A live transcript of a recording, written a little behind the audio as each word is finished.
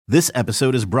This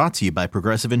episode is brought to you by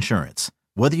Progressive Insurance.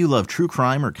 Whether you love true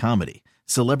crime or comedy,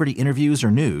 celebrity interviews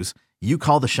or news, you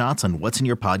call the shots on what's in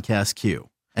your podcast queue.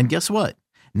 And guess what?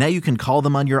 Now you can call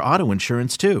them on your auto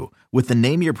insurance too with the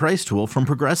Name Your Price tool from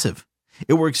Progressive.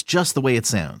 It works just the way it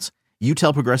sounds. You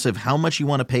tell Progressive how much you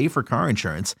want to pay for car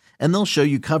insurance, and they'll show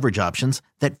you coverage options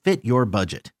that fit your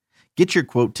budget. Get your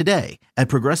quote today at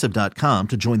Progressive.com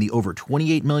to join the over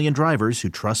 28 million drivers who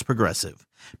trust Progressive.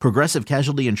 Progressive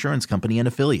Casualty Insurance Company and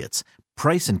Affiliates.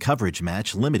 Price and coverage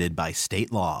match limited by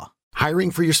state law. Hiring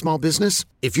for your small business?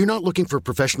 If you're not looking for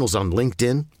professionals on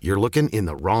LinkedIn, you're looking in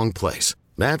the wrong place.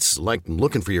 That's like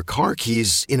looking for your car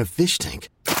keys in a fish tank.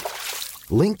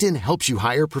 LinkedIn helps you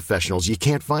hire professionals you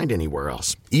can't find anywhere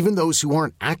else, even those who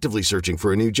aren't actively searching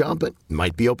for a new job but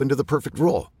might be open to the perfect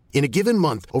role. In a given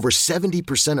month, over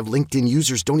 70% of LinkedIn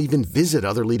users don't even visit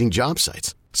other leading job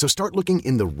sites. So start looking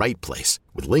in the right place.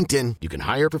 With LinkedIn, you can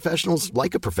hire professionals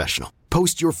like a professional.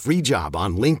 Post your free job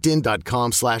on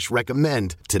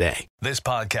linkedin.com/recommend today. This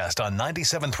podcast on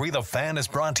 97.3 The Fan is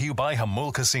brought to you by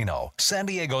Jamul Casino, San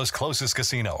Diego's closest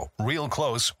casino. Real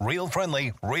close, real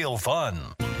friendly, real fun.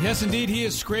 Yes, indeed, he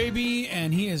is Scraby,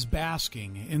 and he is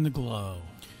basking in the glow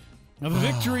of a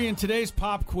victory in today's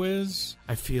pop quiz.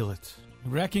 I feel it.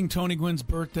 Wrecking Tony Gwynn's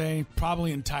birthday,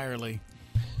 probably entirely.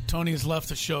 Tony has left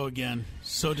the show again,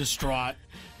 so distraught.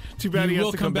 Too bad he has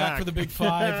will to come back for the big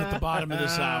five at the bottom of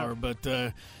this hour. But,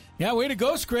 yeah, way to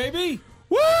go, Scraby.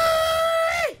 Woo!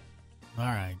 All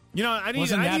right. You know, I need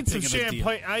some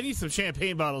champagne. I need some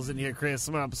champagne bottles in here, Chris.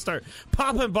 I'm gonna start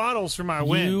popping bottles for my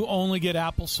win. You only get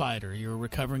apple cider. You're a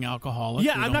recovering alcoholic.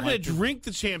 Yeah, I'm not going to drink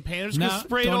the champagne. I'm just going to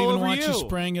spray it all over you. Don't even want you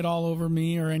spraying it all over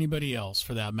me or anybody else,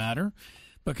 for that matter.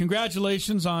 But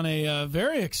congratulations on a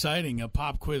very exciting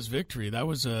pop quiz victory. That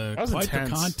was quite intense.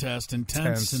 the contest.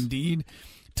 Intense indeed.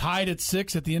 Tied at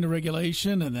 6 at the end of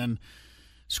regulation, and then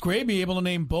Scraby able to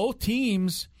name both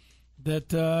teams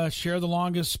that share the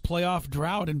longest playoff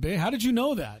drought in Bay. How did you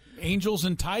know that? Angels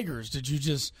and Tigers. Did you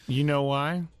just... You know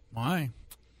why? Why?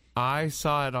 I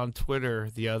saw it on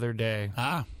Twitter the other day.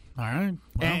 Ah, all right.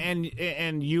 Well,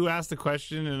 and you asked the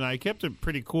question, and I kept it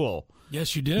pretty cool.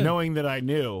 Yes, you did. Knowing that I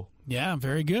knew. Yeah,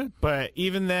 very good. But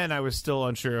even then, I was still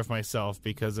unsure of myself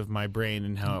because of my brain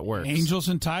and how it works. Angels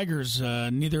and Tigers,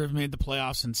 neither have made the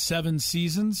playoffs in 7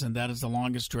 seasons, and that is the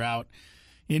longest drought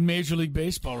in Major League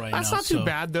Baseball right now. That's not too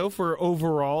bad, though, for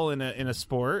overall in a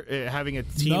sport, having a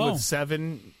team with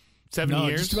seven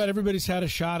years. Just about everybody's had a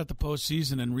shot at the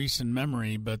postseason in recent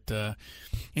memory, but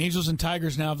Angels and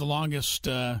Tigers now have the longest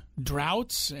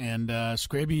droughts, and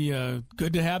Scraby,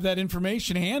 good to have that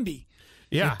information handy.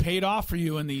 Yeah. It paid off for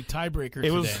you in the tiebreaker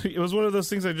today. It was one of those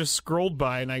things I just scrolled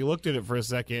by, and I looked at it for a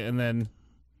second, and then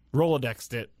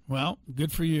Rolodexed it. Well,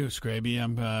 good for you, Scraby.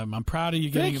 I'm proud of you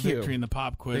getting a victory in the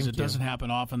pop quiz. It doesn't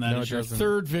happen often. That is your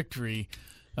third victory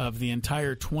of the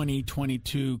entire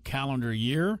 2022 calendar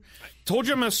year. I told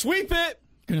you I'm going to sweep it.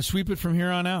 Going to sweep it from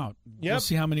here on out. Yep. We'll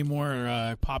see how many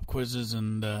more pop quizzes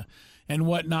and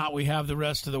whatnot we have the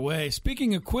rest of the way.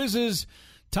 Speaking of quizzes,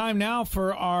 time now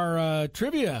for our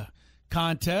trivia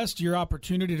contest, your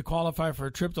opportunity to qualify for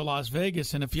a trip to Las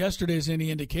Vegas. And if yesterday's any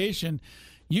indication,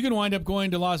 you can wind up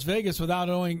going to Las Vegas without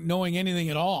knowing anything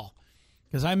at all.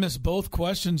 Because I missed both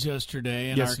questions yesterday,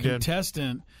 and our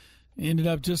contestant ended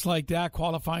up just like that,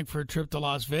 qualifying for a trip to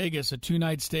Las Vegas, a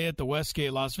 2-night stay at the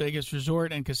Westgate Las Vegas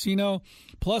Resort and Casino,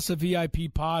 plus a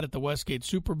VIP pod at the Westgate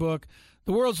Superbook,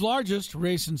 the world's largest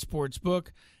race and sports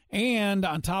book, and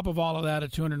on top of all of that, a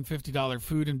 $250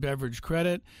 food and beverage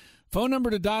credit. Phone number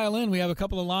to dial in. We have a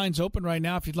couple of lines open right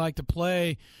now if you'd like to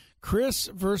play Chris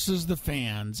versus the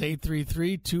Fans,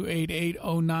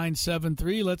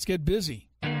 833-288-0973. Let's get busy.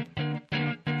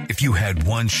 If you had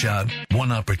one shot,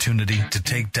 one opportunity to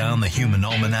take down the human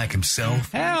almanac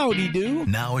himself, howdy do.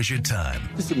 Now is your time.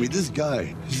 Listen to me, this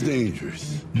guy is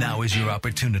dangerous. Now is your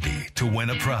opportunity to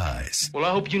win a prize. Well,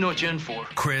 I hope you know what you're in for.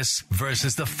 Chris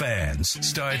versus the Fans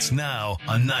starts now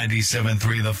on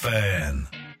 97.3 The Fan.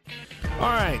 All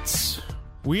right.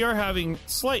 We are having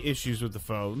slight issues with the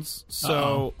phones.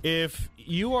 So if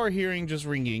you are hearing just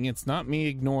ringing, it's not me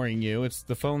ignoring you. It's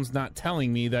the phone's not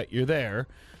telling me that you're there.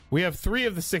 We have 3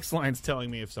 of the 6 lines telling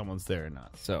me if someone's there or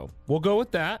not. So we'll go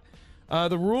with that.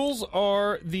 The rules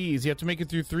are these. You have to make it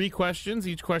through 3 questions.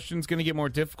 Each question is going to get more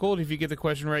difficult. If you get the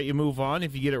question right, you move on.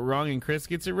 If you get it wrong and Chris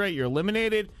gets it right, you're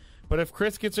eliminated. But if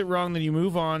Chris gets it wrong, then you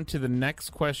move on to the next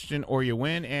question or you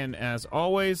win. And as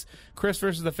always, Chris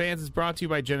versus the Fans is brought to you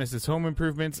by Genesis Home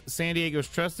Improvements, San Diego's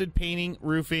trusted painting,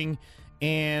 roofing,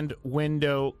 and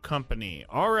window company.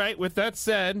 All right, with that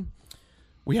said,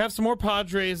 We have some more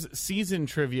Padres season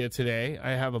trivia today.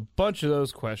 I have a bunch of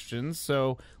those questions.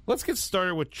 So let's get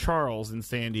started with Charles in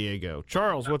San Diego.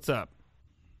 Charles, what's up?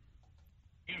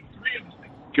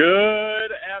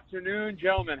 Good afternoon,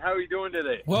 gentlemen. How are you doing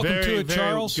today? Welcome to it,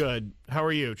 Charles. Good. How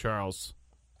are you, Charles?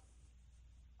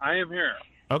 I am here.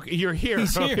 Okay, you're here.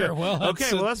 He's okay. here. Well,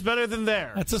 that's better than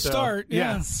there. That's a start.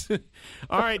 Yeah. Yes.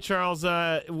 All right, Charles.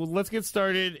 Well, let's get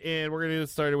started, and we're going to get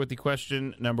started with the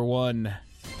question number 1.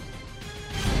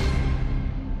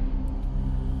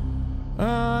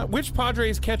 Which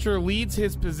Padres catcher leads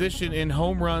his position in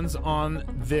home runs on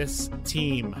this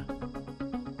team?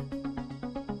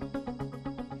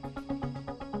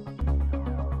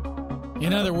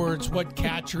 In other words, what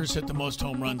catchers hit the most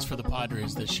home runs for the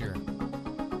Padres this year?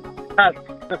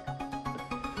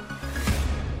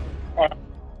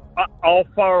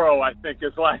 Alfaro, I think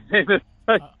his last name is.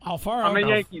 Alfaro. I'm a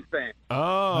Yankees fan.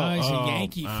 He's a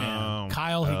Yankee fan.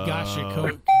 Kyle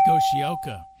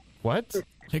Higashioka. What?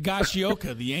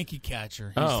 Higashioka, the Yankee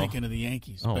catcher. He's thinking of the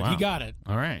Yankees. But he got it.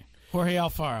 All right. Jorge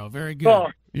Alfaro. Very good. Oh,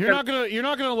 You're not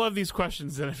gonna love these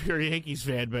questions then if you're a Yankees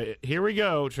fan, but here we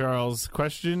go, Charles.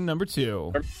 Question number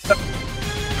 2.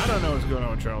 I don't know what's going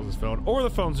on with Charles's phone, or the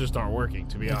phones just aren't working,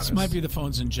 to be honest. This might be the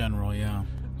phones in general, yeah.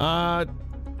 All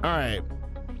right.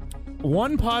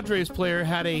 One Padres player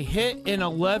had a hit in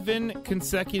 11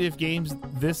 consecutive games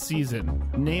this season.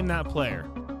 Name that player.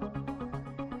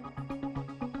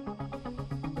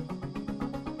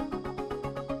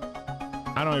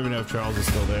 I don't even know if Charles is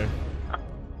still there.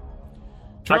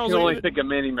 Charles, I can only think of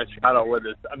Manny Machado with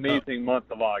his amazing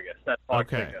month of August. That's all I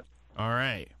okay. think of. All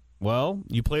right. Well,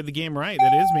 you played the game right.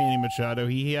 That is Manny Machado.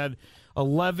 He had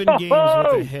 11 games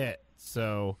with a hit.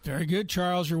 So very good,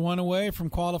 Charles. You're one away from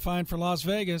qualifying for Las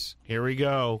Vegas. Here we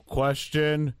go.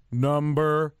 Question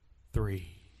number 3.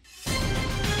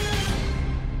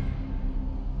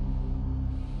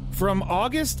 From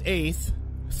August 8th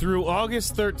through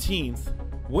August 13th,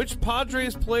 which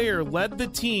Padres player led the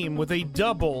team with a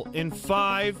double in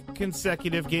 5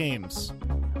 consecutive games?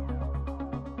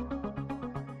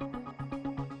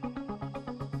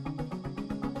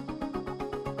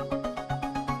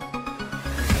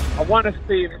 I want to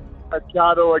see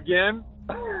Machado again.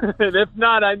 And if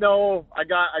not, I know I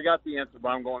got the answer, but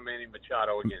I'm going Manny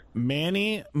Machado again.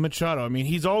 Manny Machado. I mean,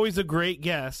 he's always a great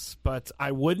guess, but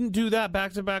I wouldn't do that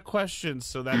back-to-back questions,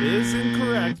 so that is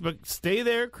incorrect. But stay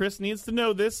there. Chris needs to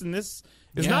know this, and this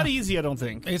is not easy, I don't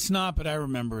think. It's not, but I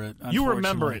remember it. You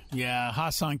remember it. Yeah,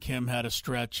 Ha-Seong Kim had a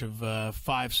stretch of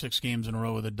 5-6 games in a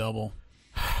row with a double.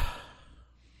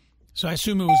 So I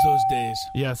assume it was those days.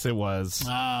 Yes, it was.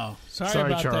 Oh, sorry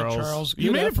about Charles. That, Charles. You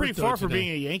Good made it pretty effort, far though, for being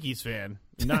a Yankees fan,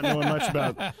 not knowing much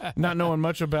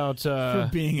about for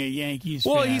being a Yankees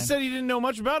fan. Well, he said he didn't know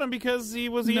much about him because he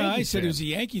was a Yankees fan. No, he said he was a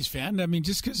Yankees fan. I mean,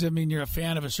 just because you're a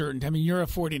fan of a certain. I mean, you're a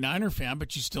 49er fan,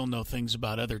 but you still know things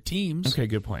about other teams. Okay,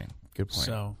 good point. Good point.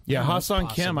 So yeah,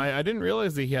 Ha-Seong Kim. I didn't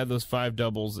realize that he had those 5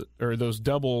 doubles or those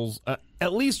doubles,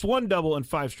 at least one double in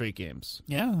 5 straight games.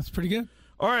 Yeah, that's pretty good.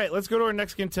 All right, let's go to our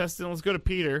next contestant. Let's go to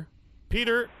Peter.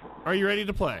 Peter, are you ready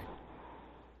to play?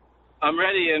 I'm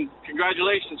ready, and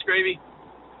congratulations, Gravy.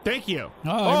 Thank you.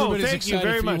 Everybody's thank excited you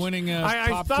very for much. You winning I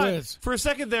pop thought quiz. For a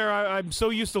second there, I'm so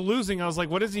used to losing. I was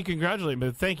like, what is he congratulating?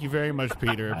 But thank you very much,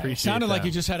 Peter. I appreciate it. Sounded like you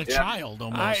just had a child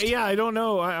almost. I don't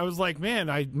know. I was like, man,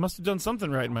 I must have done something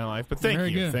right in my life. But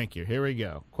thank you. Good. Thank you. Here we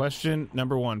go. Question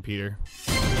number 1, Peter.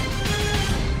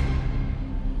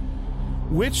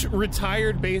 Which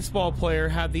retired baseball player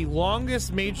had the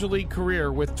longest Major League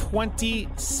career with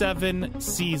 27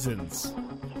 seasons?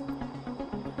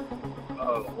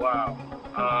 Oh, wow.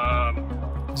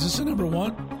 Is this a number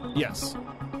 1? Yes.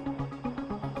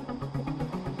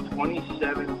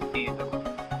 27 seasons.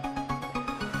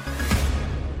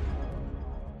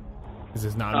 Is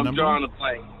this not a number? I'm drawing a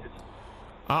blank.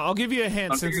 I'll give you a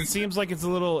hint since it seems like it's a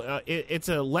little. It's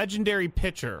a legendary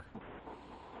pitcher.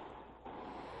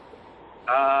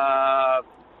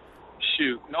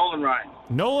 Nolan Ryan.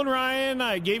 Nolan Ryan,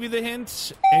 I gave you the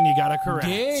hint, and you got it correct.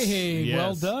 Hey, yes.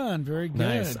 Well done. Very good.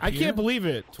 Nice. I can't believe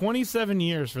it. 27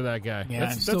 years for that guy. Yeah,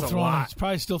 that's a lot. He's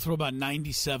probably still throw about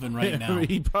 97 right now.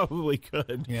 He probably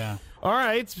could. Yeah. All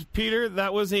right, Peter,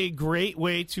 that was a great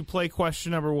way to play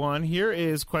question number 1. Here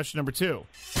is question number 2.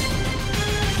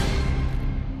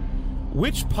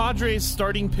 Which Padres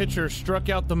starting pitcher struck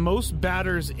out the most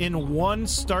batters in one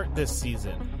start this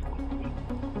season?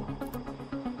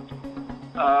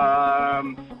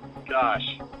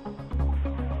 Gosh.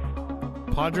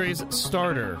 Padres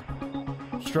starter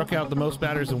struck out the most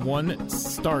batters in one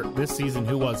start this season.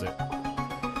 Who was it?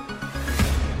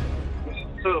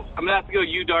 So I'm going to have to go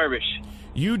Yu Darvish.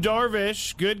 Yu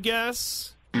Darvish. Good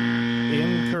guess.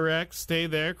 Incorrect. incorrect. Stay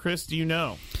there. Chris, do you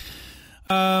know?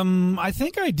 I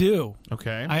think I do.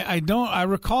 Okay. I don't. I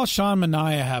recall Sean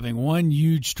Manaea having one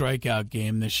huge strikeout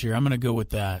game this year. I'm going to go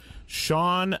with that.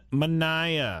 Sean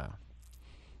Manaea.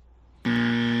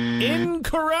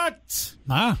 Incorrect.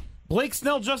 Blake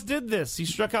Snell just did this. He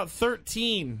struck out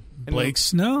 13. Blake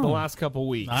Snell? The last couple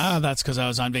weeks. That's because I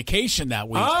was on vacation that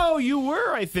week. Oh, you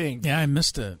were, I think. Yeah, I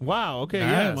missed it. Wow, okay.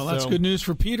 All right, well, that's good news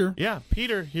for Peter. Yeah,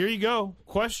 Peter, here you go.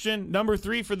 Question number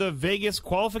 3 for the Vegas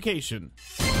qualification.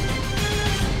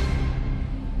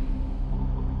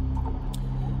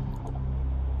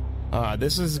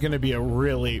 This is going to be a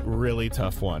really, really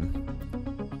tough one.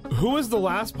 Who is the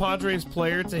last Padres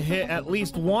player to hit at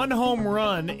least one home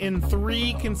run in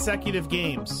 3 consecutive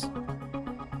games?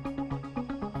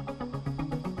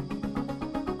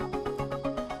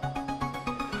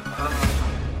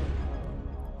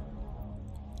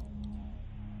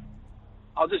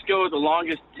 I'll just go with the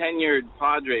longest tenured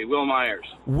Padre, Will Myers.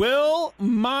 Will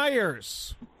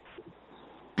Myers.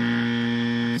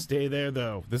 Stay there,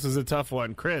 though. This is a tough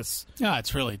one. Chris. Yeah,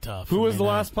 it's really tough. Who was the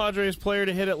last Padres player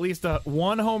to hit at least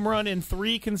one home run in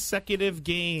 3 consecutive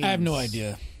games? I have no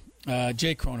idea.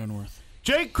 Jake Cronenworth.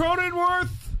 Jake Cronenworth.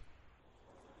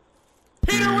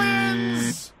 Peter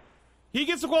wins. He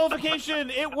gets the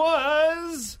qualification. It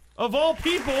was, of all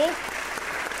people,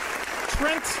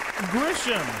 Trent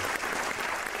Grisham.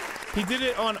 He did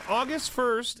it on August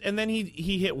 1st, and then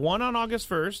he hit one on August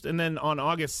 1st, and then on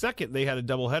August 2nd, they had a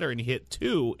doubleheader, and he hit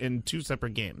 2 in 2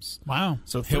 separate games. Wow.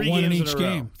 So hit 3 one games in each a row.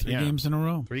 game. 3 games in a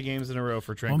row. 3 games in a row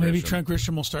for Trent Grisham. Well, maybe Trent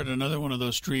Grisham will start another one of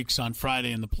those streaks on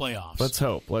Friday in the playoffs. Let's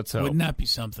hope. Wouldn't that be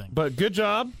something? But good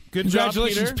job.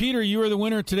 Congratulations, job, Peter. You are the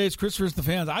winner of today's Chris vs. the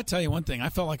Fans. I tell you one thing. I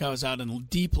felt like I was out in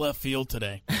deep left field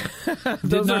today.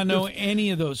 Did not know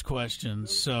any of those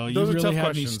questions. So you really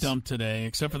had me stumped today,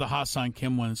 except for the Hassan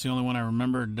Kim one. It's the only one I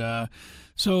remembered.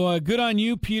 So good on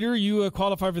you, Peter. You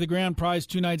qualify for the grand prize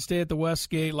 2-night stay at the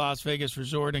Westgate Las Vegas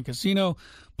Resort and Casino,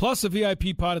 plus a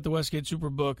VIP pod at the Westgate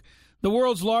Superbook, the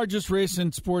world's largest race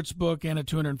and sports book, and a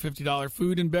 $250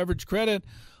 food and beverage credit.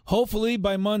 Hopefully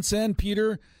by month's end,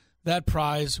 Peter, that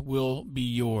prize will be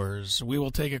yours. We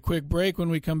will take a quick break. When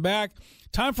we come back,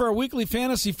 time for our weekly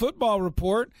fantasy football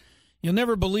report. You'll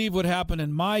never believe what happened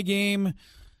in my game.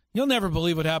 You'll never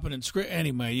believe what happened in script.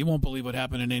 Anyway, you won't believe what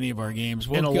happened in any of our games.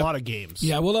 In a lot of games.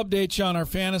 Yeah, we'll update you on our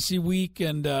fantasy week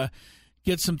and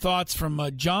get some thoughts from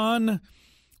John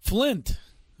Flint,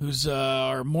 who's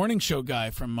our morning show guy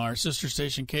from our sister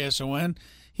station KSON.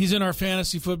 He's in our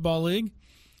fantasy football league.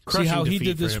 Crushing See how he defeat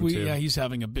did this for him, week. too. Yeah, he's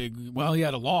having a big. Well, he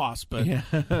had a loss, but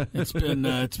it's been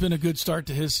a good start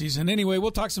to his season. Anyway,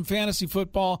 we'll talk some fantasy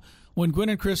football when Gwynn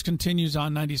and Chris continues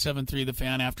on 97.3 The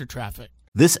Fan after traffic.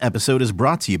 This episode is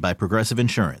brought to you by Progressive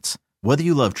Insurance. Whether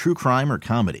you love true crime or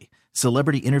comedy,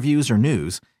 celebrity interviews or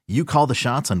news, you call the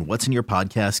shots on what's in your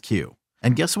podcast queue.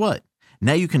 And guess what?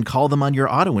 Now you can call them on your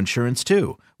auto insurance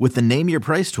too with the Name Your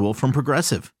Price tool from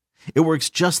Progressive. It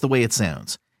works just the way it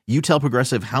sounds. You tell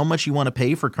Progressive how much you want to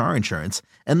pay for car insurance,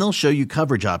 and they'll show you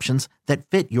coverage options that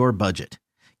fit your budget.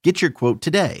 Get your quote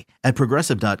today at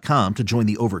Progressive.com to join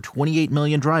the over 28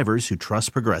 million drivers who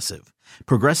trust Progressive.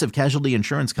 Progressive Casualty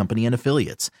Insurance Company and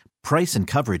Affiliates. Price and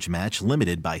coverage match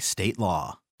limited by state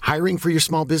law. Hiring for your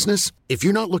small business? If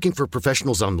you're not looking for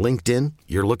professionals on LinkedIn,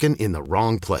 you're looking in the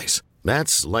wrong place.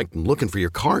 That's like looking for your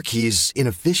car keys in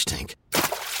a fish tank.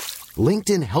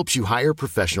 LinkedIn helps you hire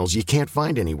professionals you can't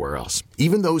find anywhere else,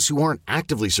 even those who aren't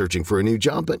actively searching for a new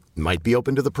job but might be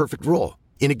open to the perfect role.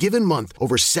 In a given month,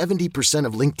 over 70%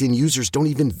 of LinkedIn users don't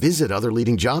even visit other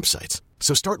leading job sites.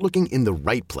 So start looking in the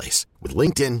right place. With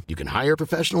LinkedIn, you can hire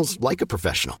professionals like a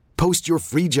professional. Post your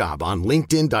free job on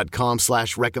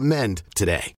linkedin.com/recommend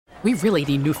today. We really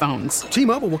need new phones.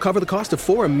 T-Mobile will cover the cost of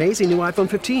 4 amazing new iPhone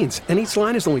 15s, and each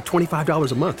line is only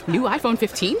 $25 a month. New iPhone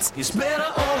 15s? It's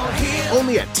better over here.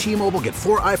 Only at T-Mobile, get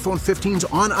 4 iPhone 15s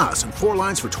on us and 4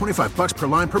 lines for $25 per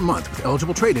line per month with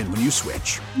eligible trade-in when you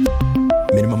switch.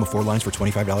 Minimum of 4 lines for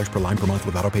 $25 per line per month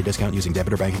with autopay discount using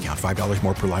debit or bank account. $5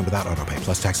 more per line without autopay,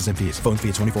 plus taxes and fees. Phone fee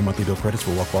at 24 monthly bill credits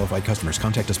for well-qualified customers.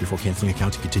 Contact us before canceling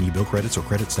account to continue bill credits or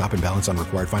credit stop and balance on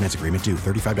required finance agreement due.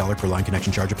 $35 per line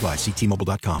connection charge applies. See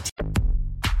T-Mobile.com.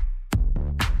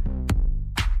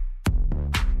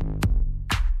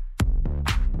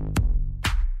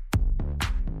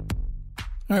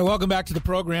 All right, welcome back to the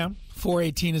program.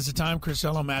 4:18 is the time. Chris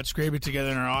Ello, Matt Scraby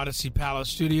together in our Odyssey Palace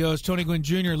studios. Tony Gwynn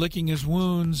Jr. licking his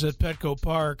wounds at Petco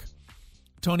Park.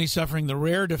 Tony suffering the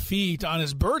rare defeat on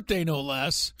his birthday, no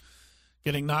less,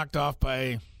 getting knocked off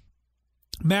by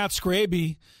Matt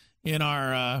Scraby in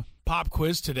our pop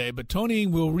quiz today. But Tony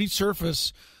will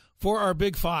resurface for our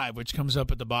Big Five, which comes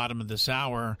up at the bottom of this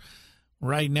hour.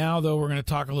 Right now, though, we're going to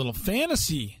talk a little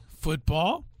fantasy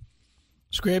football.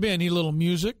 Scraby, I need a little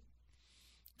music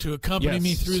to accompany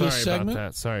me through this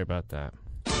segment. Sorry about that.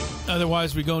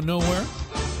 Otherwise, we go nowhere.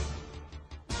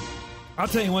 I'll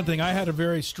tell you one thing. I had a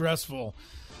very stressful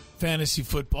fantasy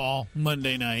football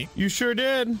Monday night. You sure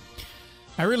did.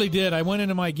 I really did. I went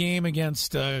into my game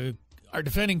against our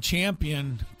defending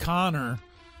champion, Connor,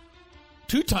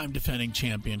 two-time defending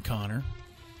champion, Connor.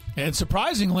 And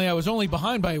surprisingly, I was only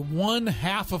behind by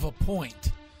 1/2 of a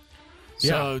point.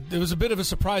 So it was a bit of a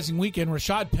surprising weekend.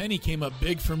 Rashad Penny came up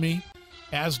big for me,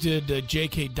 as did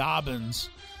J.K. Dobbins.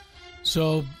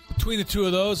 So between the two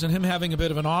of those and him having a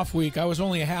bit of an off week, I was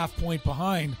only a 1/2 point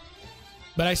behind.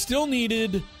 But I still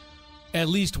needed at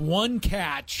least one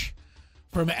catch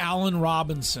from Allen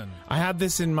Robinson. I had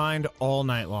this in mind all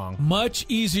night long. Much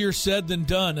easier said than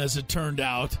done, as it turned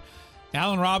out.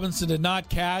 Allen Robinson did not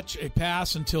catch a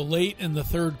pass until late in the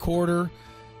third quarter.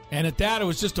 And at that, it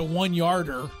was just a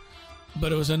 1-yarder.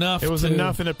 But it was enough. It was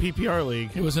enough in a PPR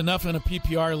league. It was enough in a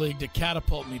PPR league to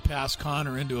catapult me past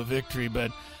Connor into a victory.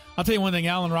 But I'll tell you one thing,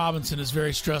 Allen Robinson is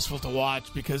very stressful to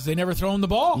watch because they never throw him the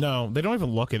ball. No, they don't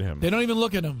even look at him. They don't even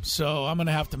look at him. So I'm going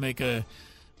to have to make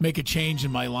a change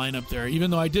in my lineup there,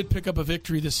 even though I did pick up a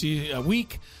victory this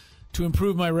week to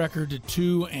improve my record to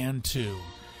 2-2.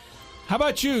 How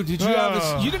about you? Did you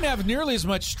have you didn't have nearly as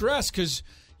much stress because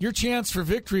your chance for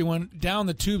victory went down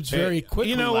the tubes very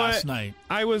quickly last night.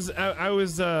 I was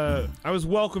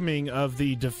welcoming of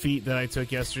the defeat that I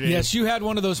took yesterday. Yes, you had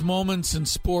one of those moments in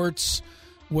sports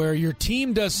where your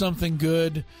team does something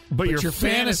good, but your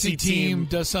fantasy team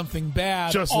does something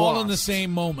bad, all in the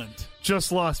same moment.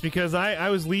 Just lost because I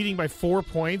was leading by 4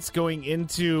 points going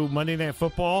into Monday Night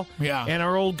Football. Yeah. And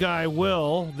our old guy,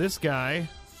 Will, this guy,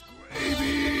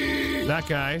 that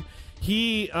guy,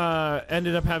 he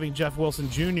ended up having Jeff Wilson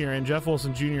Jr., and Jeff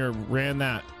Wilson Jr. ran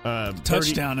that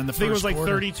touchdown in the first quarter. I think it was like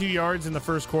 32 yards in the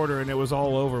first quarter, and it was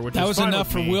all over. That was enough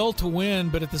for Will to win,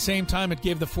 but at the same time, it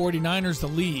gave the 49ers the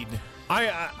lead.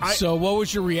 So what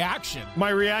was your reaction?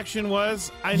 My reaction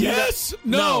was...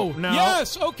 No.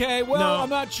 Yes. Okay. Well, no. I'm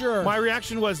not sure. My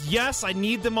reaction was, yes, I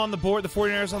need them on the board, the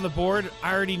 49ers on the board.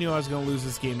 I already knew I was going to lose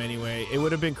this game anyway. It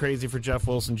would have been crazy for Jeff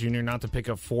Wilson Jr. not to pick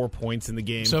up 4 points in the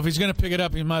game. So if he's going to pick it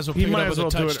up, he might as well pick it up with a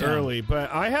touchdown. He might as well do it early.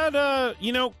 But I had,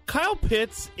 Kyle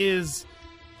Pitts is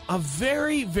a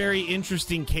very, very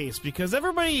interesting case because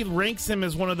everybody ranks him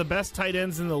as one of the best tight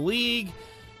ends in the league.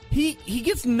 He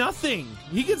gets nothing.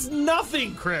 He gets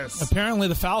nothing, Chris. Apparently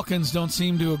the Falcons don't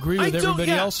seem to agree with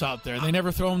everybody else out there. They never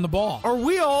throw him the ball. Are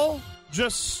we all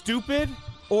just stupid,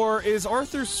 or is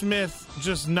Arthur Smith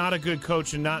just not a good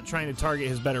coach and not trying to target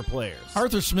his better players?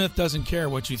 Arthur Smith doesn't care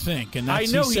what you think, and that's,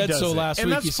 I know he said so last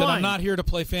week. He said, fine. I'm not here to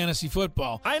play fantasy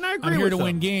football. And I agree I'm here with to him.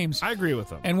 win games. I agree with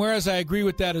him. And whereas I agree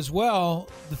with that as well,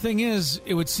 the thing is,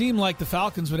 it would seem like the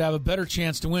Falcons would have a better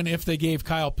chance to win if they gave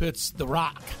Kyle Pitts the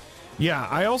rock. Yeah,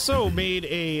 I also made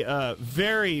a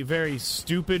very, very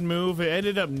stupid move. It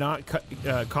ended up not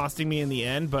costing me in the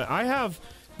end, but I have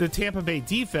the Tampa Bay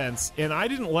defense, and I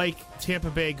didn't like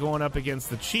Tampa Bay going up against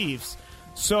the Chiefs,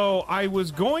 so I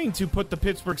was going to put the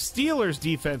Pittsburgh Steelers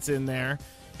defense in there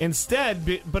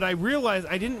instead, but I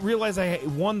didn't realize I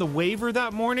won the waiver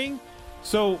that morning.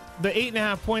 So the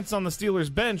 8.5 points on the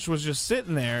Steelers bench was just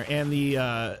sitting there, and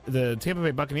the Tampa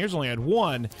Bay Buccaneers only had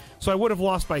 1, so I would have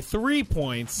lost by 3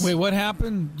 points. Wait, what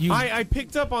happened? I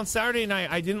picked up on Saturday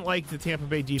night. I didn't like the Tampa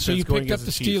Bay defense. So you going picked up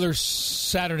the Chiefs. Steelers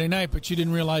Saturday night, but you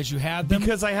didn't realize you had them?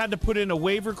 Because I had to put in a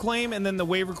waiver claim, and then the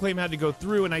waiver claim had to go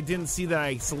through, and I didn't see that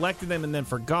I selected them and then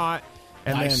forgot.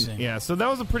 And so that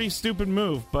was a pretty stupid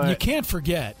move. But you can't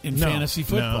forget in fantasy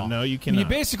football. No, you cannot. You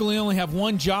basically only have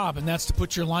one job, and that's to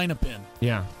put your lineup in.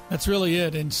 Yeah. That's really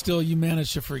it, and still you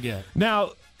manage to forget.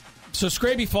 Now, so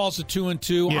Scraby falls to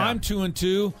 2-2. Yeah. I'm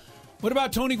 2-2. What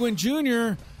about Tony Gwynn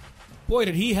Jr.? Boy,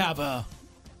 did he have a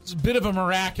bit of a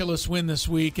miraculous win this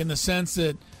week in the sense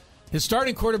that his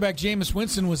starting quarterback, Jameis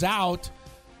Winston, was out,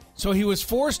 so he was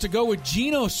forced to go with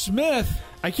Geno Smith.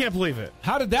 I can't believe it.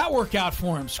 How did that work out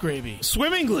for him, Scraby?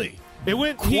 Swimmingly. It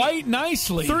went quite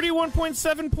nicely.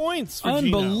 31.7 points for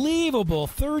Unbelievable.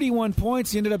 Geno. 31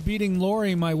 points. He ended up beating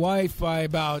Lori, my wife, by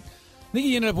about, I think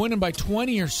he ended up winning by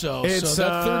 20 or so. It's, so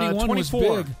that 31 24,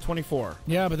 was big. 24.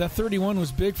 Yeah, but that 31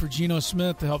 was big for Geno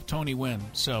Smith to help Tony win.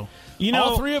 So you know,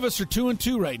 all three of us are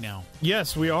 2-2 right now.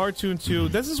 Yes, we are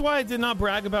 2-2. This is why I did not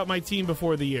brag about my team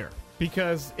before the year,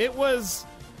 because it was...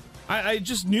 I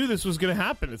just knew this was going to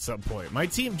happen at some point. My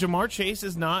team, Jamar Chase,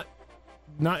 is not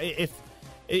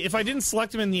if I didn't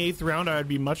select him in the 8th round, I would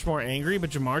be much more angry, but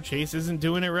Jamar Chase isn't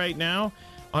doing it right now.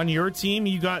 On your team,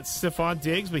 you got Stephon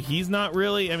Diggs, but he's not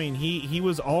really. I mean, he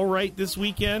was all right this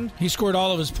weekend. He scored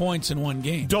all of his points in one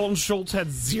game. Dalton Schultz had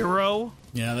 0.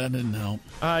 Yeah, that didn't help.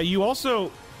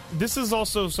 This is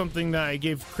also something that I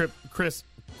gave Chris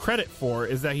credit for,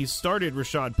 is that he started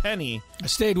Rashad Penny. I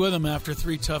stayed with him after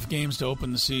 3 tough games to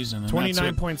open the season.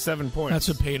 29.7 points. That's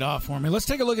what paid off for me. Let's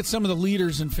take a look at some of the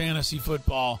leaders in fantasy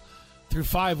football through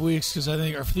 5 weeks,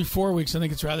 or through 4 weeks. I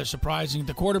think it's rather surprising.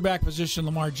 The quarterback position,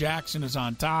 Lamar Jackson is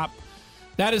on top.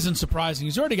 That isn't surprising.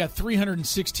 He's already got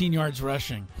 316 yards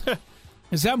rushing.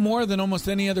 Is that more than almost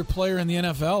any other player in the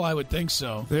NFL? I would think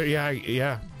so.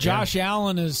 Yeah. Josh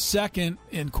Allen is second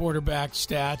in quarterback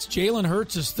stats. Jalen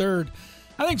Hurts is third.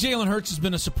 I think Jalen Hurts has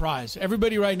been a surprise.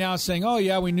 Everybody right now is saying, oh,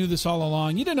 yeah, we knew this all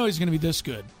along. You didn't know he was going to be this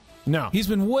good. No. He's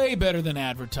been way better than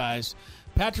advertised.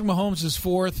 Patrick Mahomes is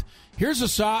fourth. Here's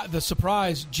the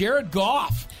surprise. Jared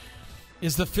Goff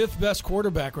is the 5th best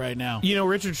quarterback right now. You know,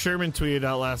 Richard Sherman tweeted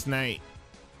out last night,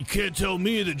 you can't tell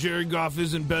me that Jared Goff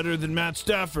isn't better than Matt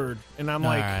Stafford. And I'm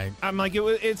like,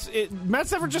 Matt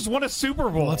Stafford just won a Super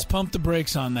Bowl. Let's pump the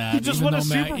brakes on that. He just won a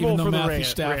Super Bowl for the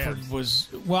Rams.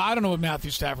 I don't know what Matthew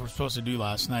Stafford was supposed to do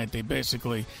last night. They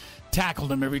basically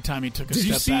tackled him every time he took a step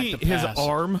back to pass. Did you see his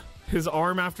arm? His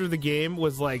arm after the game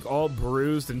was like all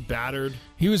bruised and battered.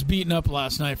 He was beaten up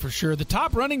last night for sure. The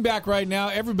top running back right now,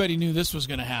 everybody knew this was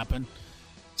going to happen.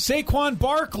 Saquon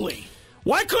Barkley.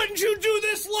 Why couldn't you do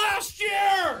this last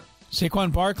year?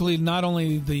 Saquon Barkley, not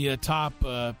only the top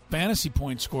fantasy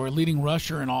point scorer, leading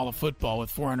rusher in all of football with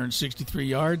 463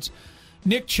 yards.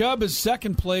 Nick Chubb is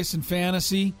second place in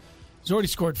fantasy. He's already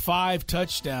scored 5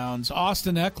 touchdowns.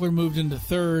 Austin Eckler moved into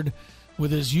third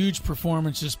with his huge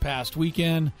performance this past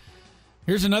weekend.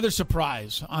 Here's another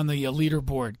surprise on the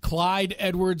leaderboard. Clyde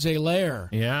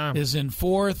Edwards-Helaire is in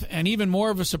fourth. And even more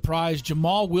of a surprise,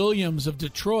 Jamal Williams of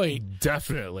Detroit,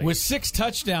 definitely with 6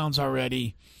 touchdowns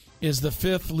already, is the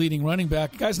 5th leading running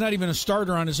back. The guy's not even a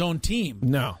starter on his own team.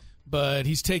 No. But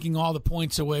he's taking all the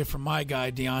points away from my guy,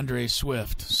 DeAndre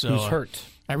Swift. So, who's hurt.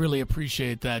 I really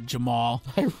appreciate that, Jamal.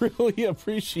 I really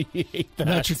appreciate that.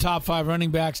 That's your top 5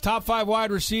 running backs. Top 5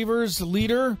 wide receivers, the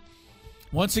leader.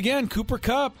 Once again, Cooper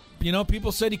Kupp. You know,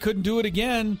 people said he couldn't do it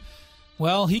again.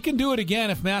 Well, he can do it again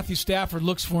if Matthew Stafford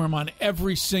looks for him on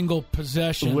every single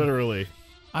possession. Literally.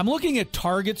 I'm looking at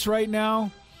targets right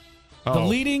now. The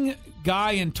leading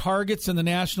guy in targets in the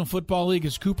National Football League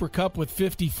is Cooper Kupp with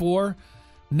 54.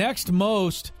 Next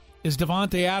most is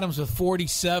Devontae Adams with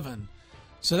 47.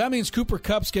 So that means Cooper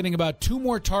Kupp's getting about 2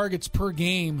 more targets per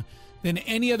game than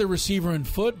any other receiver in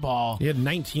football. He had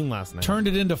 19 last night. Turned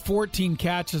it into 14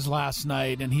 catches last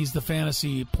night, and he's the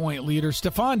fantasy point leader.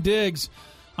 Stephon Diggs,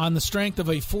 on the strength of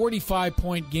a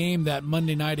 45-point game that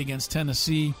Monday night against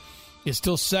Tennessee, is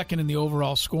still second in the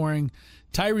overall scoring.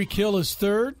 Tyreek Hill is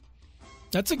third.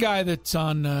 That's a guy that's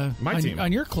on my team.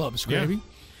 On your club, Scraby.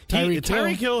 Yeah.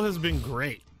 Tyreek Hill has been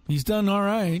great. He's done all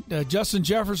right. Justin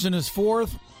Jefferson is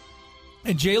fourth,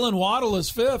 and Jalen Waddle is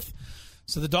fifth.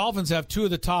 So the Dolphins have 2 of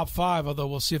the top 5, although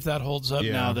we'll see if that holds up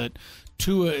now that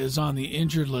Tua is on the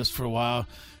injured list for a while.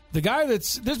 The guy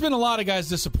there's been a lot of guys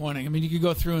disappointing. I mean, you could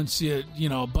go through and see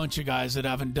a bunch of guys that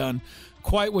haven't done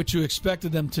quite what you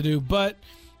expected them to do, but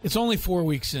it's only 4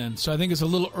 weeks in, so I think it's a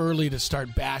little early to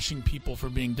start bashing people for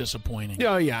being disappointing.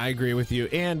 Oh, yeah, I agree with you.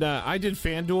 And I did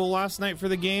FanDuel last night for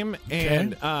the game,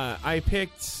 and I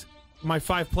picked my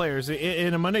 5 players.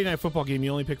 In a Monday Night Football game,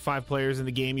 you only pick 5 players in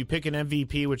the game. You pick an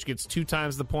MVP, which gets 2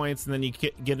 times the points, and then you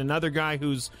get another guy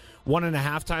who's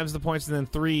 1.5 times the points, and then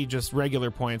 3 just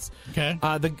regular points. Okay.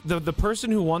 The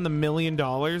person who won the $1 million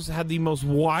had the most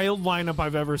wild lineup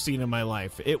I've ever seen in my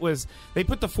life. They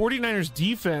put the 49ers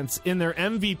defense in their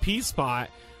MVP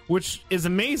spot, which is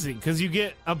amazing because you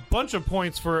get a bunch of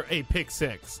points for a pick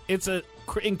 6. It's an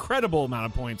incredible amount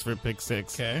of points for a pick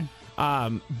 6. Okay.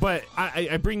 But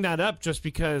I bring that up just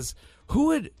because who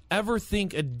would ever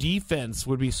think a defense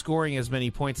would be scoring as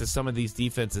many points as some of these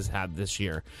defenses had this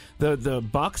year? The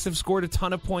Bucs have scored a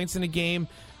ton of points in a game.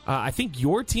 I think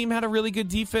your team had a really good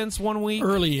defense one week.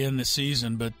 Early in the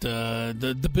season, but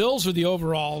the Bills are the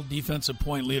overall defensive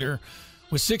point leader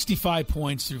with 65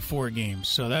 points through 4 games.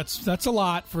 So that's a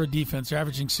lot for a defense. They're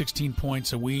averaging 16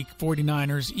 points a week.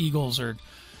 49ers, Eagles are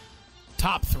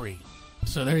top 3.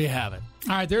 So there you have it.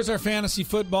 All right, there's our fantasy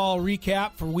football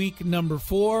recap for week number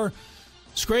 4.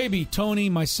 Scraby, Tony,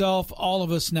 myself, all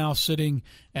of us now sitting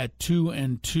at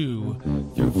 2-2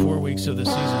 through 4 weeks of the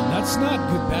season. That's not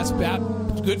good. That's bad.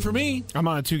 It's good for me. I'm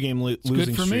on a 2-game losing streak.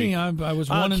 Good for me. I was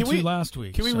 1-2 last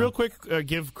week. Can we real quick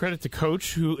give credit to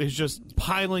Coach, who is just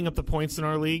piling up the points in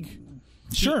our league?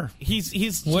 Sure.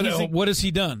 What has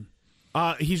he done?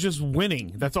 He's just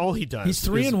winning. That's all he does. He's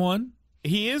 3-1.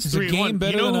 He is He's a 3-1. game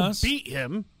better you know than who us. beat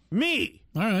him? Me.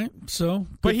 All right, so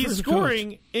But good for he's the coach.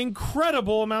 scoring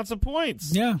incredible amounts of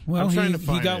points. Yeah, well, I'm trying he to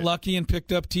find got it. lucky and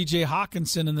picked up T.J.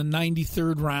 Hawkinson in the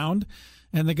 93rd round,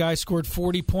 and the guy scored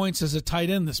 40 points as a tight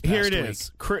end this past Here it week.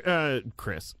 is.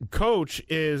 Chris. Coach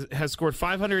has scored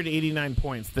 589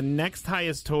 points. The next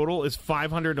highest total is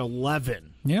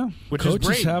 511. Yeah, which Coach is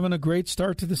great. having a great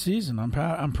start to the season. I'm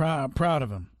proud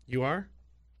of him. You are?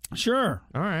 Sure.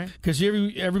 All right. Because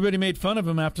everybody made fun of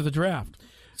him after the draft.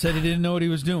 Said he didn't know what he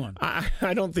was doing.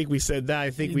 I don't think we said that.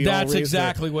 I think we That's all raised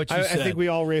exactly what you said. I think we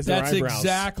all raised our eyebrows. That's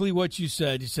exactly what you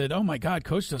said. You said, "Oh my God,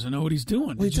 Coach doesn't know what he's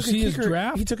doing." Well, Did you see his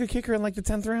draft? He took a kicker in like the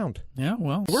 10th round. Yeah,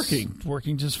 well,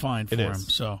 working just fine for him.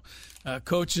 So,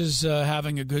 Coach is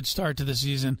having a good start to the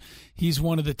season. He's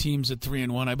one of the teams at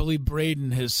 3-1. I believe Braden,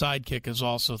 his sidekick, is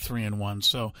also 3-1.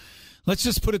 So, let's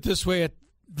just put it this way: at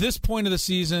this point of the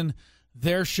season,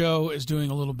 their show is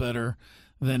doing a little better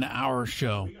than our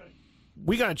show.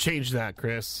 We got to change that,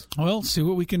 Chris. Well, see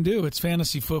what we can do. It's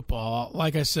fantasy football.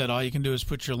 Like I said, all you can do is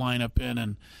put your lineup in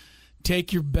and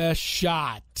take your best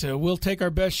shot. We'll take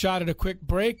our best shot at a quick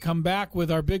break, come back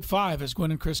with our Big Five as Gwen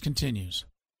and Chris continues.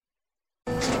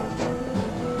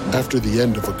 After the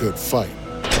end of a good fight,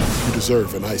 you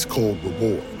deserve an ice-cold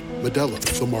reward. Modelo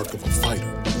is the mark of a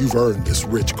fighter. You've earned this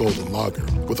rich golden lager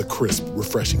with a crisp,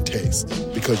 refreshing taste.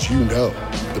 Because you know,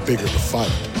 the bigger the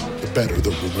fight, the better the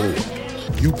reward.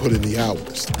 You put in the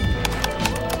hours,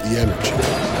 the energy,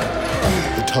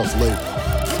 the tough labor.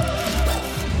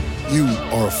 You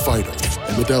are a fighter,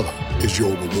 and Modelo is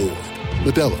your reward.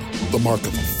 Modelo, the mark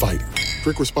of a fighter.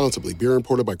 Drink responsibly. Beer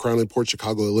imported by Crown Imports,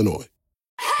 Chicago, Illinois.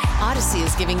 Odyssey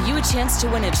is giving you a chance to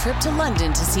win a trip to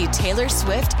London to see Taylor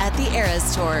Swift at the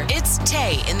Eras Tour. It's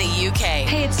Tay in the UK.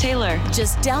 Hey, it's Taylor.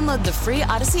 Just download the free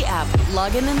Odyssey app,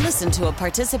 log in and listen to a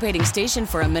participating station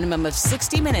for a minimum of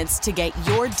 60 minutes to get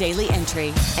your daily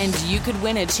entry. And you could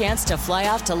win a chance to fly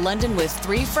off to London with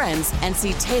 3 friends and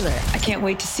see Taylor. I can't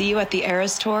wait to see you at the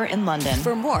Eras Tour in London.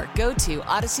 For more, go to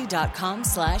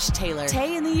odyssey.com/Taylor.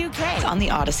 Tay in the UK. It's on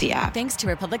the Odyssey app. Thanks to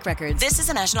Republic Records. This is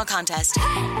a national contest.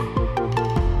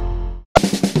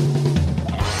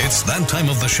 It's that time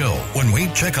of the show when we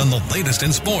check on the latest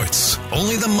in sports.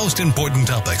 Only the most important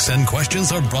topics and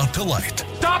questions are brought to light.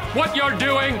 Stop what you're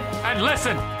doing and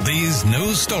listen. These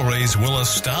news stories will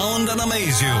astound and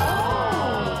amaze you.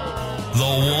 The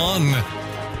one,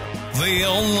 the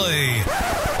only.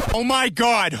 Oh my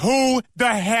God, who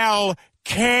the hell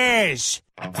cares?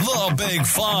 The Big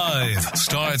Five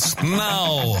starts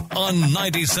now on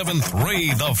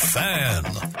 97.3 The Fan.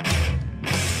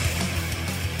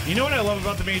 You know what I love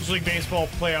about the Major League Baseball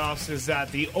playoffs is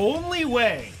that the only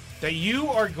way that you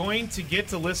are going to get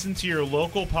to listen to your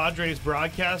local Padres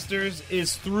broadcasters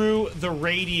is through the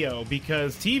radio,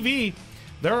 because TV,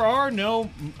 there are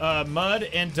no Mud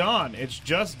and Don. It's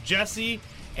just Jesse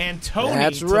and Tony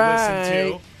listen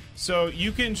to. So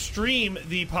you can stream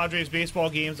the Padres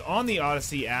baseball games on the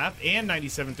Odyssey app and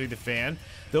 97.3 The Fan.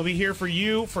 They'll be here for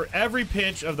you for every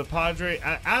pitch of the Padres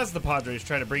as the Padres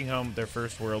try to bring home their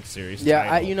first World Series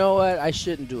title. You know what? I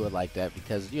shouldn't do it like that,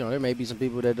 because there may be some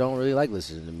people that don't really like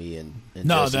listening to me and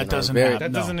no, that doesn't happen.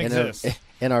 That doesn't exist.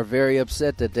 And are very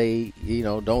upset that they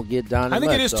don't get Don. I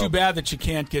think it is too bad that you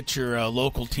can't get your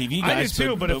local TV guys. I do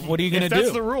too, but what are you going to do? If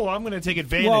that's the rule, I'm going to take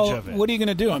advantage of it. What are you going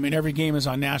to do? I mean, every game is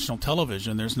on national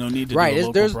television. There's no need to do a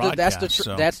local broadcast.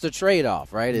 That's the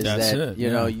trade-off, right?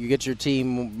 You get your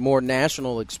team more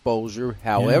national exposure.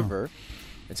 However,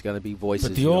 it's going to be voices.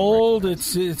 But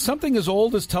it's something as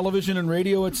old as television and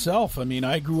radio itself. I mean,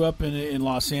 I grew up in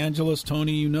Los Angeles.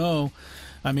 Tony,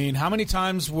 I mean, how many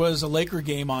times was a Laker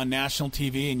game on national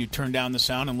TV and you turn down the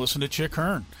sound and listen to Chick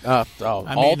Hearn? All the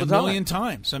time. A million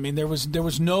times. I mean, there was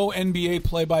no NBA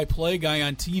play-by-play guy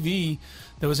on TV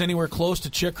that was anywhere close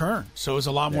to Chick Hearn. So it was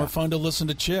a lot more fun to listen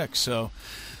to Chick. So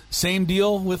same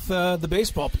deal with the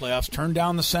baseball playoffs. Turn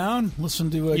down the sound,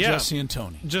 listen to Jesse and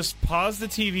Tony. Just pause the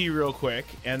TV real quick,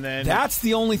 and then... That's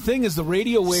the only thing, is the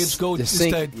radio waves go just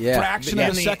a fraction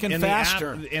of a second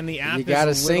faster. The app you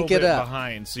gotta is a little sync it bit up.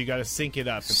 behind, so you got to sync it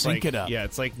up. Sync it up. Yeah,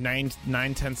 it's like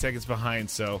 9-10 seconds behind,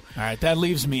 so... All right, that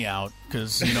leaves me out,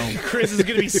 because, Chris is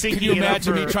going to be syncing it up. Can you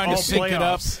imagine me trying to sync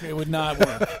playoffs. it up? It would not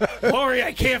work. Lori,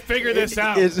 I can't figure this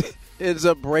out. Ends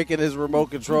up breaking his remote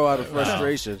control out of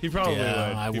frustration. He probably would.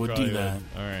 I would do that.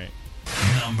 All right.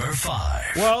 Number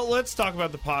 5. Well, let's talk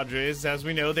about the Padres. As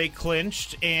we know, they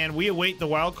clinched, and we await the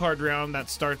wild card round that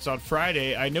starts on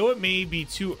Friday. I know it may be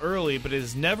too early, but it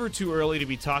is never too early to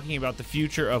be talking about the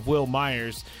future of Will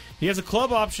Myers. He has a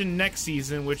club option next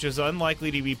season, which is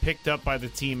unlikely to be picked up by the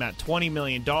team at $20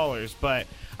 million, but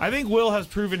I think Will has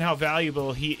proven how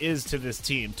valuable he is to this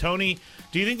team. Tony,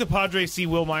 Do you think the Padres see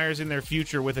Will Myers in their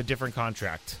future with a different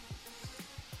contract?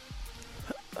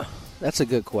 That's a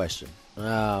good question.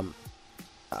 I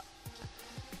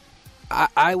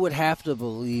would have to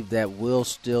believe that Will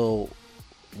still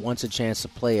wants a chance to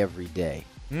play every day.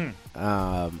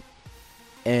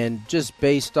 And just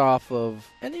based off of,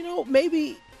 and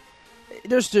maybe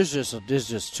there's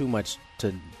just too much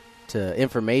to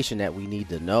information that we need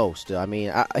to know still. I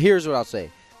mean, here's what I'll say.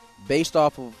 Based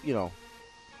off of,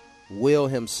 Will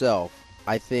himself,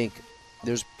 I think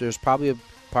there's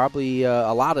probably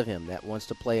a lot of him that wants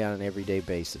to play on an everyday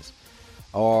basis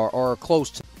or a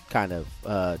close kind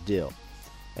of deal.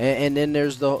 And then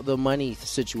there's the money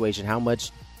situation. How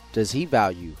much does he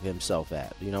value himself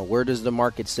at? Where does the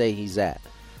market say he's at?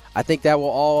 I think that will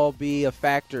all be a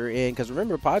factor in, because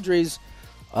remember, Padres,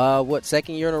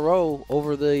 second year in a row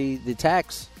over the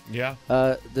tax,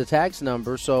 the tax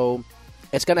number. So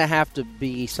it's going to have to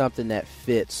be something that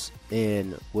fits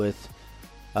in with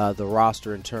the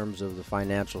roster in terms of the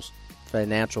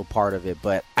financial part of it.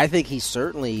 But I think he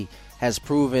certainly has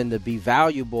proven to be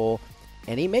valuable,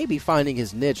 and he may be finding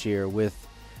his niche here with,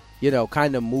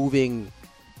 kind of moving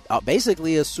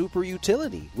basically a super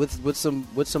utility with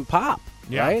some pop,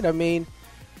 right? I mean,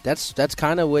 that's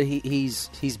kind of what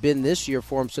he's been this year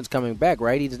for him since coming back,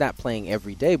 right? He's not playing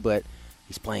every day, but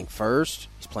he's playing first,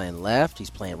 he's playing left, he's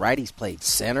playing right, he's played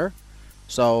center.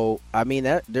 So, I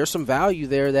mean, there's some value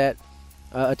there that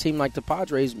a team like the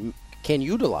Padres can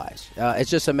utilize. It's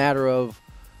just a matter of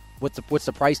what's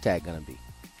the price tag going to be.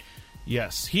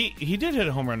 Yes, he did hit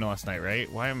a home run last night, right?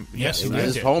 Yes,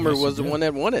 his homer was the one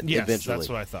that won it eventually. That's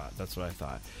what I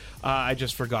thought. I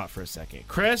just forgot for a second.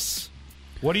 Chris,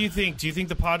 what do you think? Do you think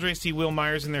the Padres see Will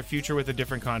Myers in their future with a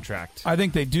different contract? I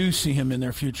think they do see him in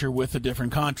their future with a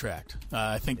different contract.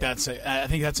 I think that's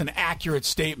an accurate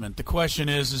statement. The question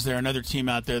is there another team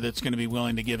out there that's going to be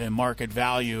willing to give him market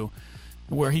value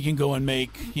where he can go and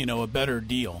make, a better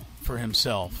deal for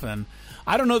himself? And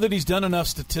I don't know that he's done enough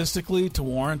statistically to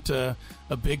warrant a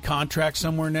big contract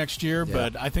somewhere next year,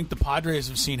 but I think the Padres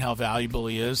have seen how valuable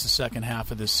he is the second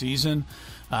half of this season.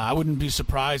 I wouldn't be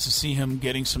surprised to see him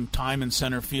getting some time in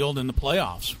center field in the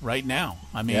playoffs right now.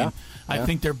 I mean, I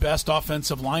think their best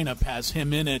offensive lineup has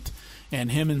him in it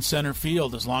and him in center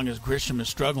field as long as Grisham is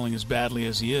struggling as badly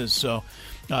as he is. So,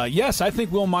 yes, I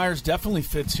think Will Myers definitely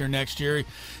fits here next year.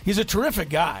 He's a terrific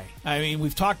guy. I mean,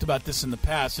 we've talked about this in the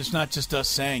past. It's not just us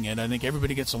saying it. I think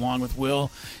everybody gets along with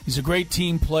Will. He's a great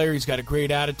team player. He's got a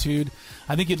great attitude.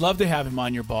 I think you'd love to have him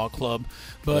on your ball club.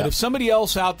 But if somebody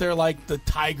else out there like the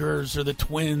Tigers or the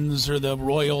Twins or the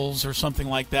Royals or something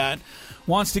like that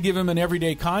wants to give him an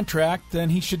everyday contract,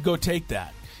 then he should go take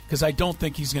that. Because I don't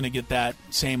think he's going to get that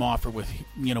same offer with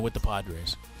the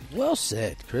Padres. Well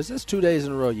said, Chris. That's 2 days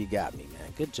in a row you got me,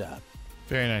 man. Good job.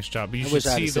 Very nice job. But you should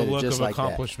see the look of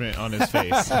accomplishment on his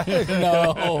face.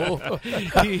 No.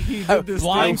 he did this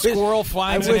blind squirrel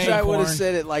flying. I wish I would have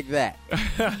said it like that.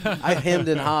 I hemmed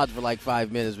and hawed for like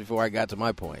 5 minutes before I got to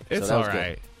my point. It's all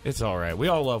right. It's all right. We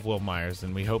all love Will Myers,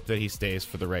 and we hope that he stays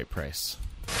for the right price.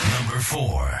 Number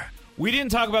 4. We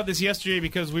didn't talk about this yesterday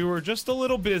because we were just a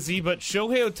little busy, but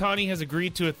Shohei Ohtani has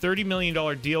agreed to a $30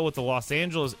 million deal with the Los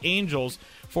Angeles Angels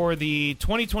for the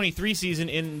 2023 season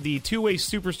in the two-way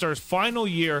superstar's final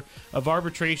year of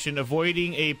arbitration,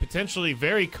 avoiding a potentially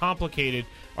very complicated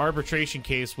arbitration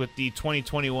case with the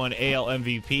 2021 AL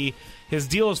MVP. His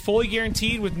deal is fully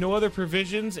guaranteed with no other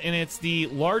provisions, and it's the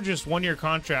largest one-year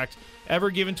contract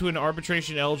ever given to an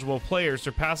arbitration-eligible player,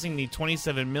 surpassing the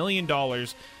 $27 million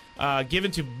given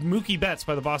to Mookie Betts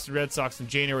by the Boston Red Sox in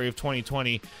January of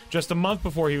 2020, just a month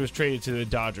before he was traded to the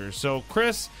Dodgers. So,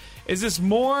 Chris, is this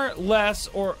more, less,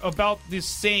 or about the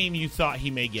same you thought he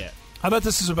may get? I bet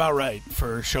this is about right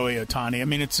for Shohei Ohtani. I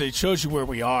mean, it shows you where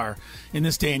we are in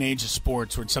this day and age of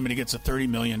sports, where somebody gets a $30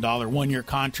 million one-year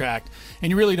contract,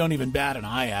 and you really don't even bat an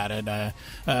eye at it.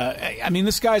 I mean,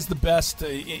 this guy's the best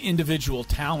individual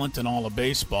talent in all of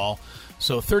baseball,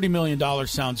 so $30 million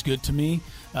sounds good to me.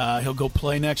 He'll go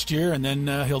play next year, and then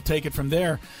he'll take it from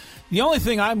there. The only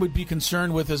thing I would be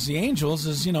concerned with as the Angels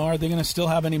is, are they going to still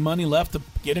have any money left to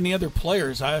get any other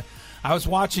players? I was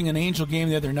watching an Angel game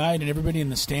the other night, and everybody in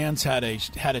the stands had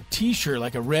a T-shirt,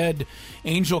 like a red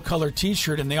Angel-colored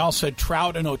T-shirt, and they all said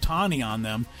Trout and Ohtani on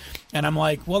them. And I'm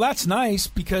like, well, that's nice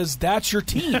because that's your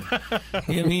team. I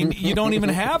mean, you don't even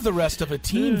have the rest of a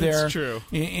team there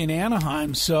in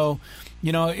Anaheim. So,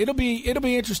 it'll be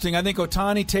interesting. I think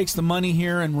Ohtani takes the money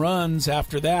here and runs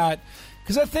after that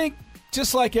because I think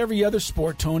just like every other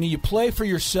sport, Tony, you play for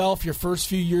yourself your first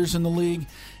few years in the league,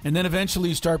 and then eventually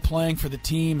you start playing for the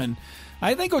team. And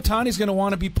I think Ohtani's going to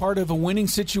want to be part of a winning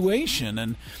situation,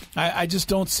 and I just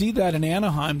don't see that in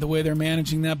Anaheim the way they're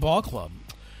managing that ball club.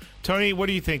 Tony, what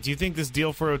do you think? Do you think this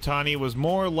deal for Ohtani was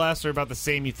more or less or about the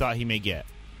same you thought he may get?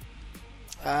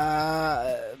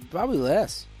 Probably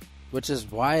less, which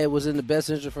is why it was in the best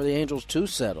interest for the Angels to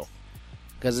settle.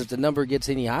 Because if the number gets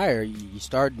any higher,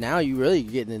 you really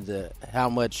getting into how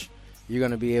much you're going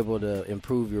to be able to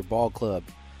improve your ball club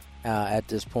at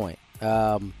this point.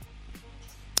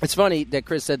 It's funny that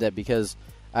Chris said that because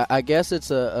I guess it's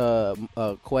a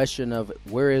question of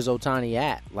where is Ohtani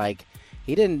at? Like,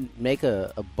 he didn't make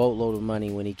a boatload of money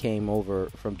when he came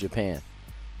over from Japan.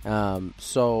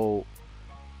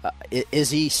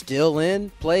 Is he still in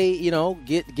play,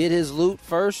 get his loot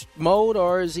first mode,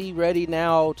 or is he ready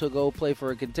now to go play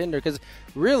for a contender? Because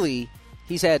really,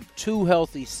 he's had 2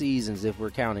 healthy seasons if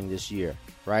we're counting this year,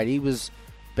 right? He was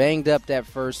banged up that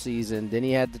first season, then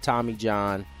he had the Tommy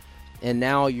John, and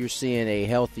now you're seeing a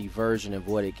healthy version of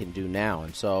what it can do now.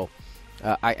 And so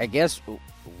I guess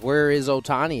where is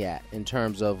Ohtani at in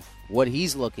terms of what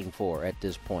he's looking for at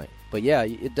this point? But, yeah,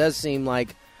 it does seem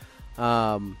like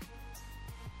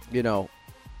it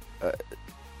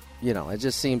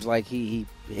just seems like he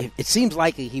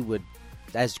would,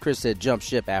 as Chris said, jump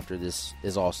ship after this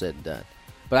is all said and done.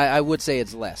 But I would say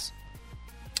it's less.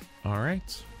 All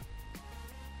right.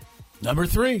 Number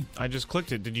 3. I just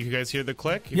clicked it. Did you guys hear the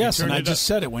click? Yes, and I just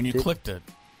said it when you clicked it.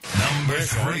 Number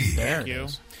 3. Thank you.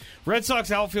 Red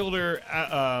Sox outfielder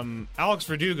Alex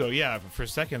Verdugo. Yeah, for a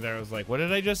second there I was like, what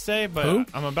did I just say? But Who?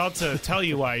 I'm about to tell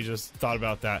you why I just thought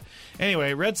about that.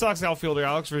 Anyway, Red Sox outfielder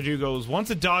Alex Verdugo was once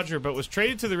a Dodger but was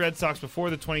traded to the Red Sox before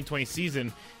the 2020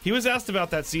 season. He was asked about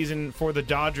that season for the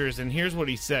Dodgers, and here's what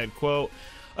he said, quote,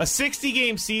 "A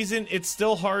 60-game season, it's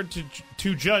still hard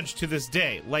to judge to this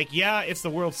day. Like, yeah, it's the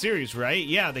World Series, right?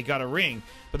 Yeah, they got a ring.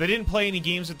 But they didn't play any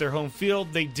games at their home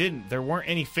field. They didn't. There weren't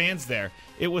any fans there.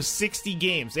 It was 60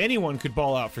 games. Anyone could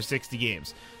ball out for 60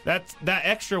 games. That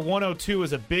extra 102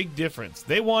 is a big difference.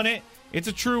 They won it. It's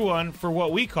a true one for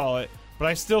what we call it, but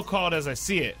I still call it as I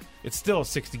see it. It's still a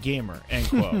 60-gamer, end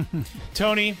quote."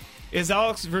 Tony, is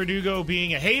Alex Verdugo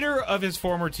being a hater of his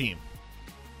former team?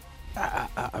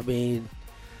 I mean,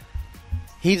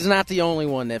 he's not the only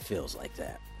one that feels like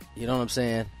that. You know what I'm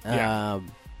saying? Yeah.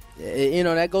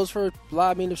 That goes for a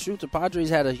lot. I mean, the Padres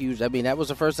had a huge. I mean, that was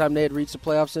the first time they had reached the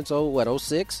playoffs since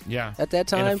 06. Yeah, at that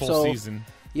time. In a full season.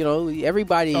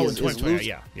 Everybody is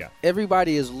losing. Yeah.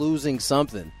 Everybody is losing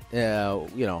something.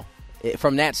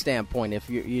 From that standpoint, if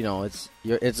it's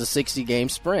a 60-game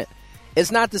sprint.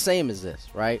 It's not the same as this,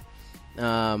 right?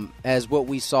 As what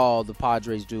we saw the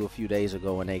Padres do a few days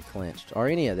ago when they clinched, or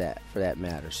any of that for that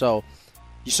matter. So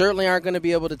you certainly aren't going to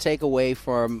be able to take away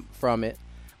from it.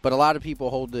 But a lot of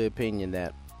people hold the opinion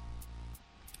that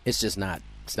it's just not.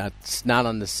 It's not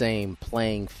on the same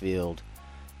playing field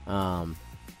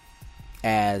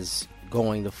as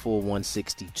going the full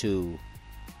 162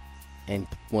 and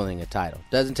winning a title.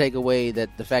 Doesn't take away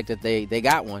that the fact that they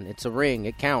got one. It's a ring.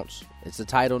 It counts. It's a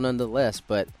title nonetheless.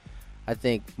 But I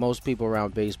think most people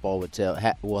around baseball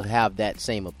will have that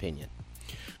same opinion.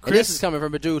 Chris, and this is coming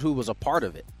from a dude who was a part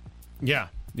of it. Yeah.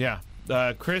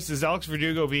 Chris, is Alex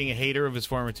Verdugo being a hater of his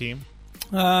former team?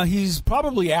 He's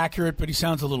probably accurate, but he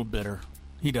sounds a little bitter.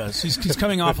 He does. He's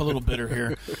coming off a little bitter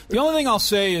here. The only thing I'll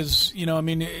say is,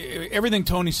 everything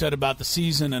Tony said about the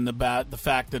season and the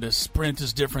fact that a sprint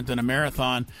is different than a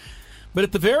marathon. But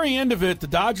at the very end of it, the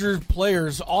Dodgers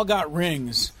players all got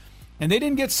rings, and they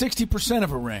didn't get 60%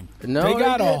 of a ring. No, they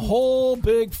got a whole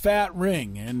big fat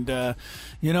ring. And,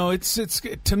 it's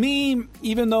to me,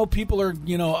 even though people are,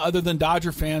 other than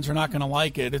Dodger fans are not going to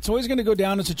like it, it's always going to go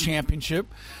down as a championship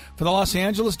for the Los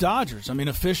Angeles Dodgers. I mean,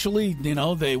 officially,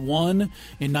 they won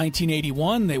in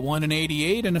 1981, they won in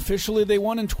 88, and officially they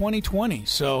won in 2020.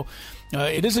 So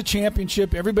it is a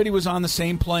championship. Everybody was on the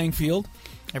same playing field.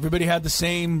 Everybody had the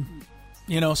same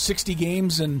 60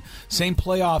 games and same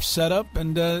playoff setup,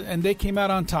 and they came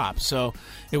out on top. So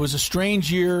it was a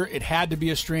strange year. It had to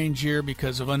be a strange year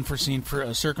because of unforeseen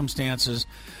circumstances.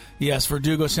 Yes,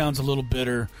 Verdugo sounds a little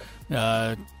bitter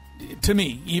to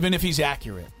me, even if he's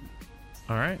accurate.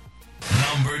 All right.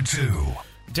 Number 2.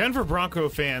 Denver Bronco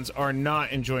fans are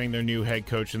not enjoying their new head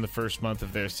coach in the first month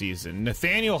of their season.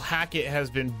 Nathaniel Hackett has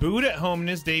been booed at home in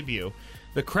his debut.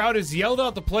 The crowd has yelled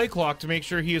out the play clock to make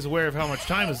sure he is aware of how much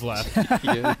time is left.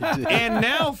 And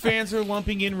now fans are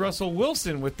lumping in Russell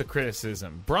Wilson with the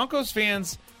criticism. Broncos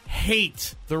fans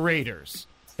hate the Raiders.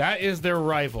 That is their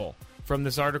rival from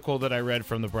this article that I read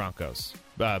from the Broncos.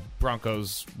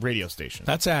 Broncos radio station.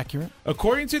 That's accurate.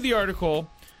 According to the article,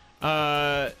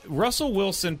 Russell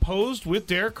Wilson posed with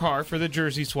Derek Carr for the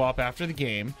jersey swap after the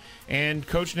game, and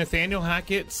Coach Nathaniel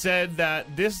Hackett said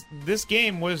that this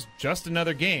game was just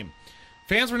another game.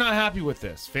 Fans were not happy with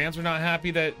this. Fans were not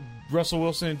happy that Russell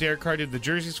Wilson and Derek Carr did the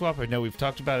jersey swap. I know we've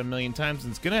talked about it a million times,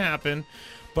 and it's going to happen.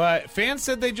 But fans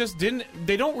said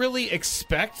they don't really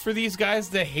expect for these guys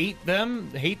to hate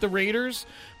the Raiders,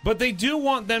 but they do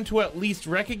want them to at least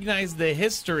recognize the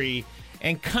history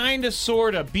and kind of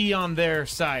sort of be on their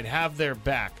side, have their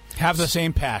back. Have the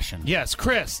same passion. Yes.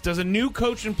 Chris, does a new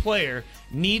coach and player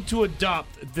need to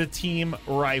adopt the team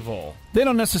rival? They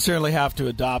don't necessarily have to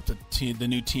adopt the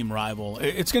new team rival.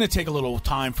 It's going to take a little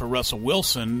time for Russell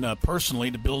Wilson,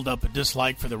 personally, to build up a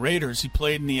dislike for the Raiders. He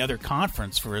played in the other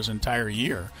conference for his entire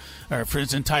year, or for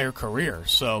his entire career.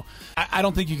 So I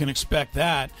don't think you can expect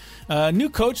that. New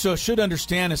coach, though, should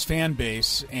understand his fan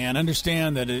base and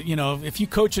understand that, if you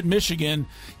coach at Michigan,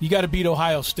 you got to beat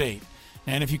Ohio State.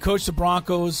 And if you coach the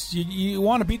Broncos, you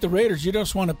want to beat the Raiders. You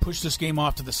just want to push this game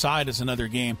off to the side as another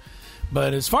game.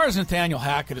 But as far as Nathaniel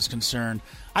Hackett is concerned,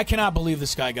 I cannot believe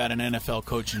this guy got an NFL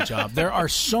coaching job. There are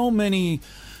so many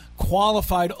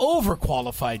qualified,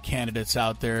 overqualified candidates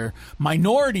out there,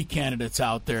 minority candidates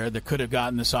out there that could have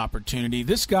gotten this opportunity.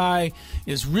 This guy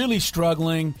is really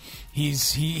struggling.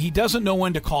 He doesn't know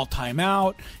when to call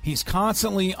timeout. He's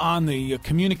constantly on the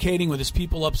communicating with his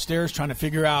people upstairs, trying to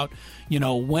figure out,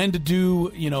 when to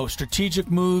do, strategic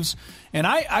moves. And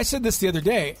I said this the other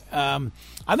day.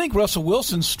 I think Russell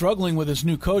Wilson's struggling with his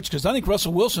new coach because I think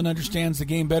Russell Wilson understands the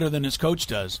game better than his coach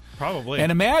does. Probably.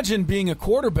 And imagine being a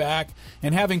quarterback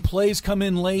and having plays come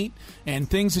in late and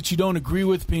things that you don't agree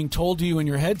with being told to you in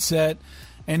your headset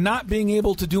and not being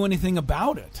able to do anything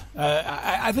about it.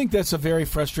 I think that's a very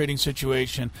frustrating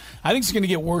situation. I think it's going to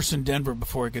get worse in Denver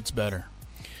before it gets better.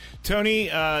 Tony,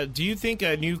 do you think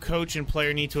a new coach and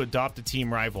player need to adopt a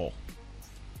team rival?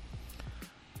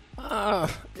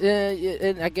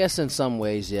 I guess in some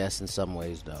ways, yes. In some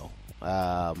ways, no.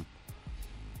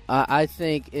 I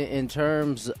think in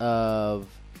terms of,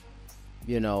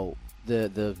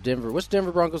 the Denver. What's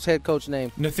Denver Broncos head coach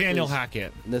name? Nathaniel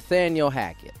Hackett. Nathaniel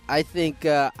Hackett. I think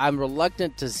I'm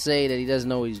reluctant to say that he doesn't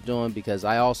know what he's doing because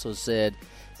I also said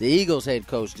the Eagles head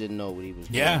coach didn't know what he was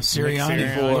doing. Yeah,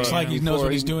 Sirianni. Looks like he knows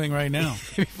what he's doing right now.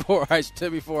 before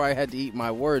I had to eat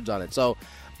my words on it. So,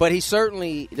 but he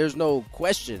certainly, there's no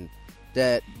question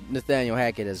that Nathaniel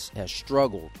Hackett has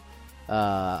struggled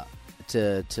with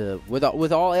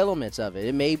all elements of it.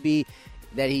 It may be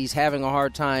that he's having a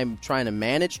hard time trying to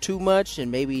manage too much,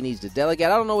 and maybe he needs to delegate.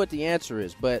 I don't know what the answer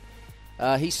is, but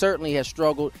he certainly has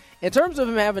struggled. In terms of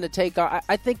him having to take on,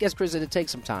 I think, as Chris said, it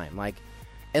takes some time.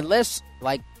 Unless,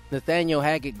 Nathaniel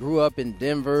Hackett grew up in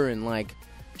Denver and,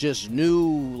 just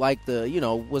knew,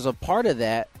 was a part of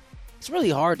that, it's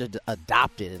really hard to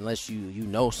adopt it unless you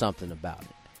know something about it.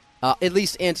 At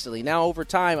least instantly. Now, over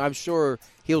time, I'm sure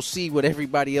he'll see what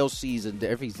everybody else sees, and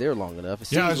if he's there long enough, if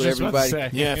he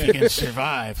can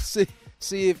survive.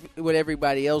 See what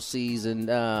everybody else sees,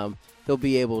 and he'll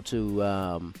be able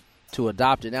to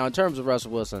adopt it. Now, in terms of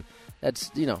Russell Wilson,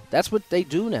 that's what they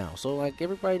do now. So,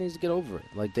 everybody needs to get over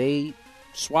it. They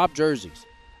swap jerseys.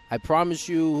 I promise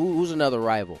you, who's another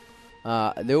rival?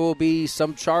 There will be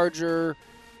some Charger,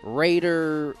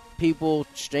 Raider people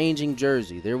exchanging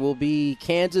jersey. There will be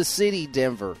Kansas City,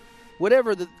 Denver,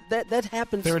 whatever. That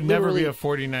happens. There would never be a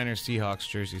 49ers Seahawks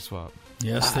jersey swap.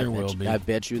 Yes, there will be. I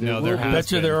bet you there will. There I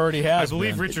bet you there already has. I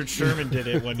believe Richard Sherman did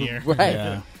it one year. Right.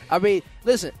 Yeah. I mean,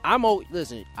 listen.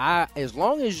 As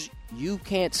long as you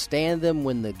can't stand them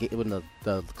when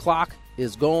the clock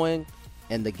is going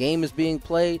and the game is being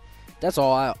played, that's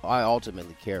all I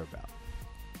ultimately care about.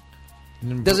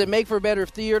 Does it make for better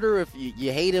theater if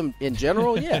you hate him in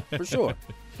general? Yeah, for sure.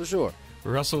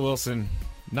 Russell Wilson,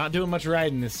 not doing much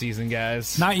riding this season,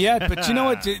 guys. Not yet, but you know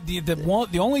what?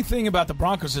 The only thing about the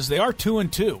Broncos is they are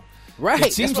 2-2. Right.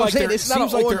 It seems like they're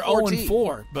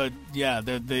 0-4, but yeah,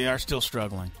 they are still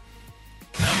struggling.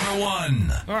 Number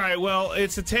 1. All right, well,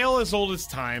 it's a tale as old as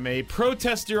time. A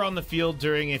protester on the field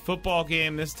during a football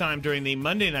game, this time during the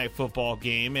Monday Night Football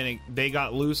game, and they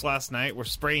got loose last night. Were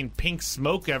spraying pink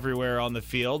smoke everywhere on the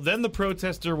field. Then the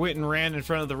protester went and ran in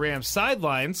front of the Rams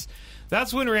sidelines.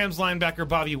 That's when Rams linebacker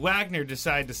Bobby Wagner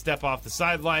decided to step off the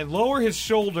sideline, lower his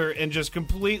shoulder, and just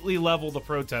completely level the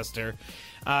protester.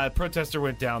 Protester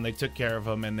went down. They took care of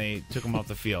him, and they took him off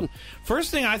the field.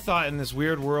 First thing I thought in this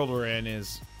weird world we're in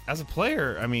is, as a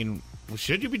player, I mean,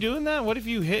 should you be doing that? What if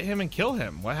you hit him and kill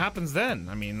him? What happens then?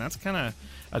 I mean, that's kind of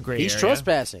a great area. He's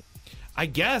trespassing. I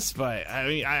guess, but I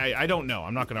mean, I don't know.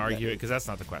 I'm not going to argue it because that's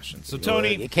not the question. So,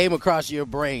 Tony, it came across your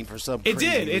brain for some. It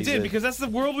crazy did reason. because that's the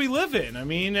world we live in. I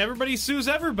mean, everybody sues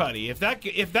everybody. If that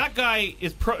guy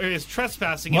is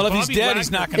trespassing, well, if Bobby he's dead, Wagner,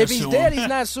 he's not going to sue him. If he's dead, he's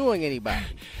not suing anybody.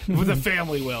 With a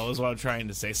family will is what I'm trying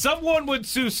to say. Someone would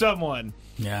sue someone.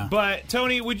 Yeah. But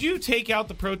Tony, would you take out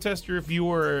the protester if you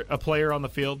were a player on the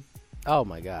field? Oh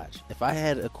my gosh! If I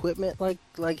had equipment like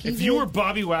he if did, you were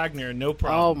Bobby Wagner, no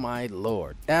problem. Oh my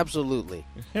Lord! Absolutely,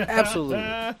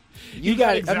 absolutely. You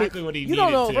got exactly what he needed. You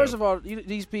don't know. To. First of all,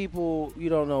 these people, you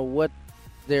don't know what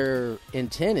their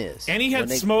intent is. And he had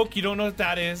smoke. You don't know what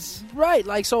that is, right?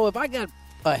 Like, so if I got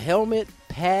a helmet,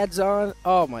 pads on,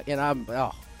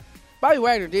 Bobby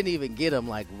Wagner didn't even get him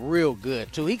like real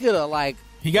good too. He could have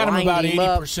He got him about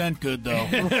 80% good,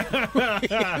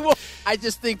 though. I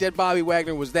just think that Bobby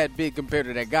Wagner was that big compared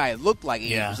to that guy. It looked like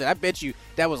 80%. Yeah. I bet you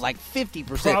that was like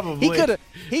 50%. Probably.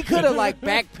 He could have like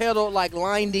backpedaled, like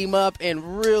lined him up,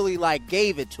 and really like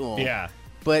gave it to him. Yeah.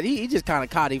 But he just kind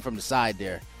of caught him from the side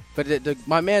there. But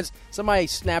my man's somebody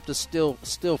snapped a still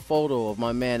photo of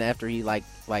my man after he like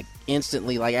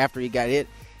instantly after he got hit.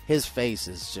 His face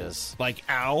is just like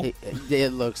ow.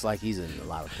 It looks like he's in a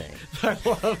lot of pain. I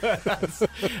love that.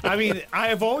 I mean, I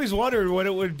have always wondered what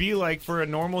it would be like for a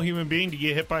normal human being to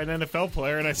get hit by an NFL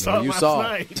player, and I saw it last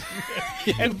night.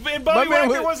 and Bobby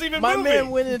Wagner wasn't even moving. My man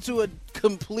went into a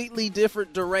completely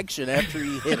different direction after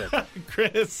he hit him.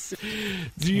 Chris,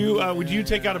 would you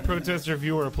take out a protester if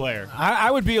you were a player? I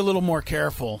would be a little more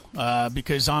careful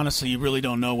because honestly, you really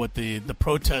don't know what the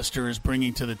protester is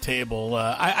bringing to the table.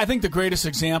 I think the greatest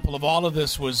example of all of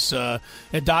this was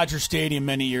at Dodger Stadium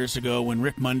many years ago when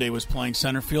Rick Monday was playing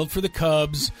center field for the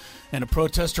Cubs, and a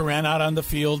protester ran out on the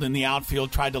field in the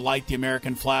outfield, tried to light the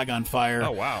American flag on fire.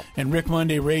 Oh, wow. And Rick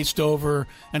Monday raced over,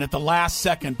 and at the last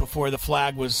second before the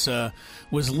flag was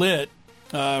lit,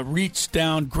 reached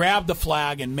down, grabbed the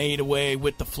flag, and made away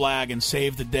with the flag and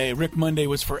saved the day. Rick Monday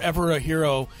was forever a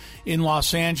hero in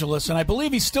Los Angeles, and I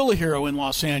believe he's still a hero in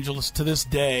Los Angeles to this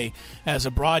day as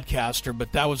a broadcaster,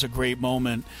 but that was a great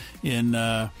moment in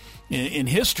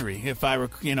history. If I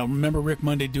remember Rick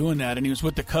Monday doing that, and he was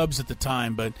with the Cubs at the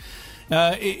time. But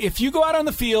if you go out on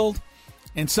the field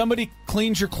and somebody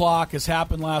cleans your clock, as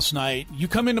happened last night, you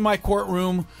come into my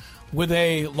courtroom with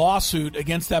a lawsuit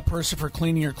against that person for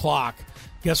cleaning your clock,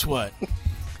 guess what?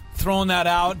 Throwing that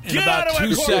out in about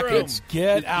 2 seconds.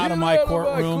 Get out of my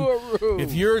courtroom.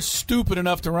 If you're stupid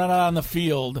enough to run out on the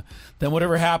field, then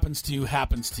whatever happens to you,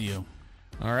 happens to you.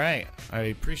 All right. I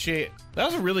appreciate it. That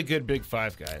was a really good Big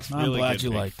Five, guys. I'm really glad good you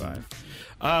Big liked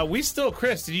Five.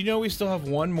 Chris, did you know we still have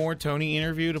one more Tony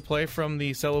interview to play from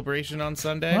the celebration on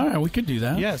Sunday? All right, we could do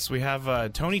that. Yes, we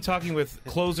have Tony talking with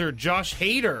closer Josh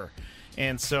Hader.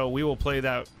 And so we will play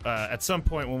that at some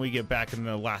point when we get back in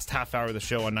the last half hour of the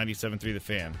show on 97.3 The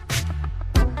Fan.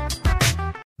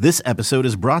 This episode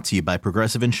is brought to you by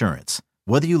Progressive Insurance.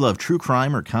 Whether you love true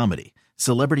crime or comedy,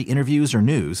 celebrity interviews or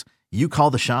news, you call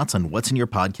the shots on what's in your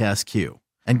podcast queue.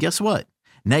 And guess what?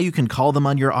 Now you can call them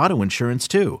on your auto insurance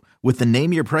too with the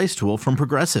Name Your Price tool from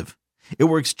Progressive. It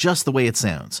works just the way it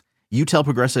sounds. You tell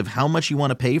Progressive how much you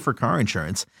want to pay for car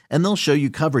insurance, and they'll show you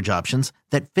coverage options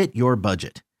that fit your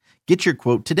budget. Get your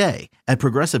quote today at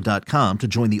Progressive.com to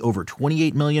join the over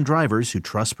 28 million drivers who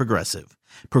trust Progressive.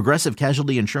 Progressive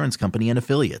Casualty Insurance Company and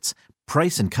Affiliates.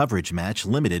 Price and coverage match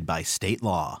limited by state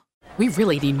law. We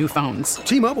really need new phones.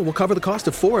 T-Mobile will cover the cost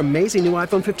of 4 amazing new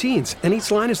iPhone 15s, and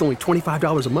each line is only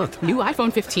 $25 a month. New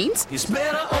iPhone 15s? It's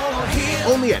better over here.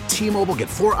 Only at T-Mobile, get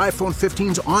 4 iPhone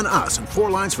 15s on us and 4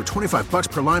 lines for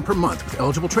 $25 per line per month with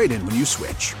eligible trade-in when you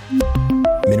switch.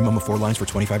 Minimum of 4 lines for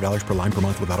 $25 per line per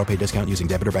month with autopay discount using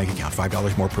debit or bank account.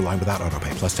 $5 more per line without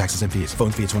autopay, plus taxes and fees. Phone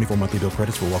fee at 24 monthly bill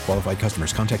credits for well-qualified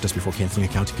customers. Contact us before canceling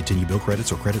account to continue bill credits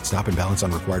or credit stop and balance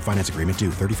on required finance agreement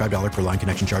due. $35 per line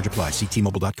connection charge applies. See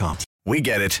T-Mobile.com. We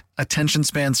get it. Attention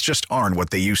spans just aren't what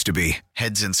they used to be.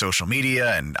 Heads in social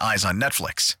media and eyes on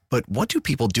Netflix. But what do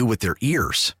people do with their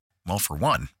ears? Well, for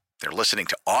one, they're listening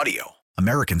to audio.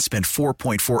 Americans spend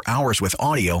 4.4 hours with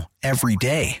audio every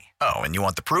day. Oh, and you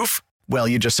want the proof? Well,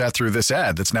 you just sat through this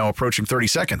ad that's now approaching 30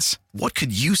 seconds. What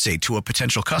could you say to a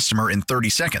potential customer in 30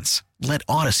 seconds? Let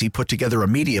Odyssey put together a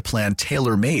media plan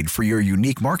tailor-made for your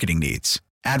unique marketing needs.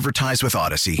 Advertise with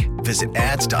Odyssey. Visit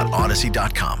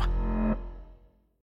ads.odyssey.com.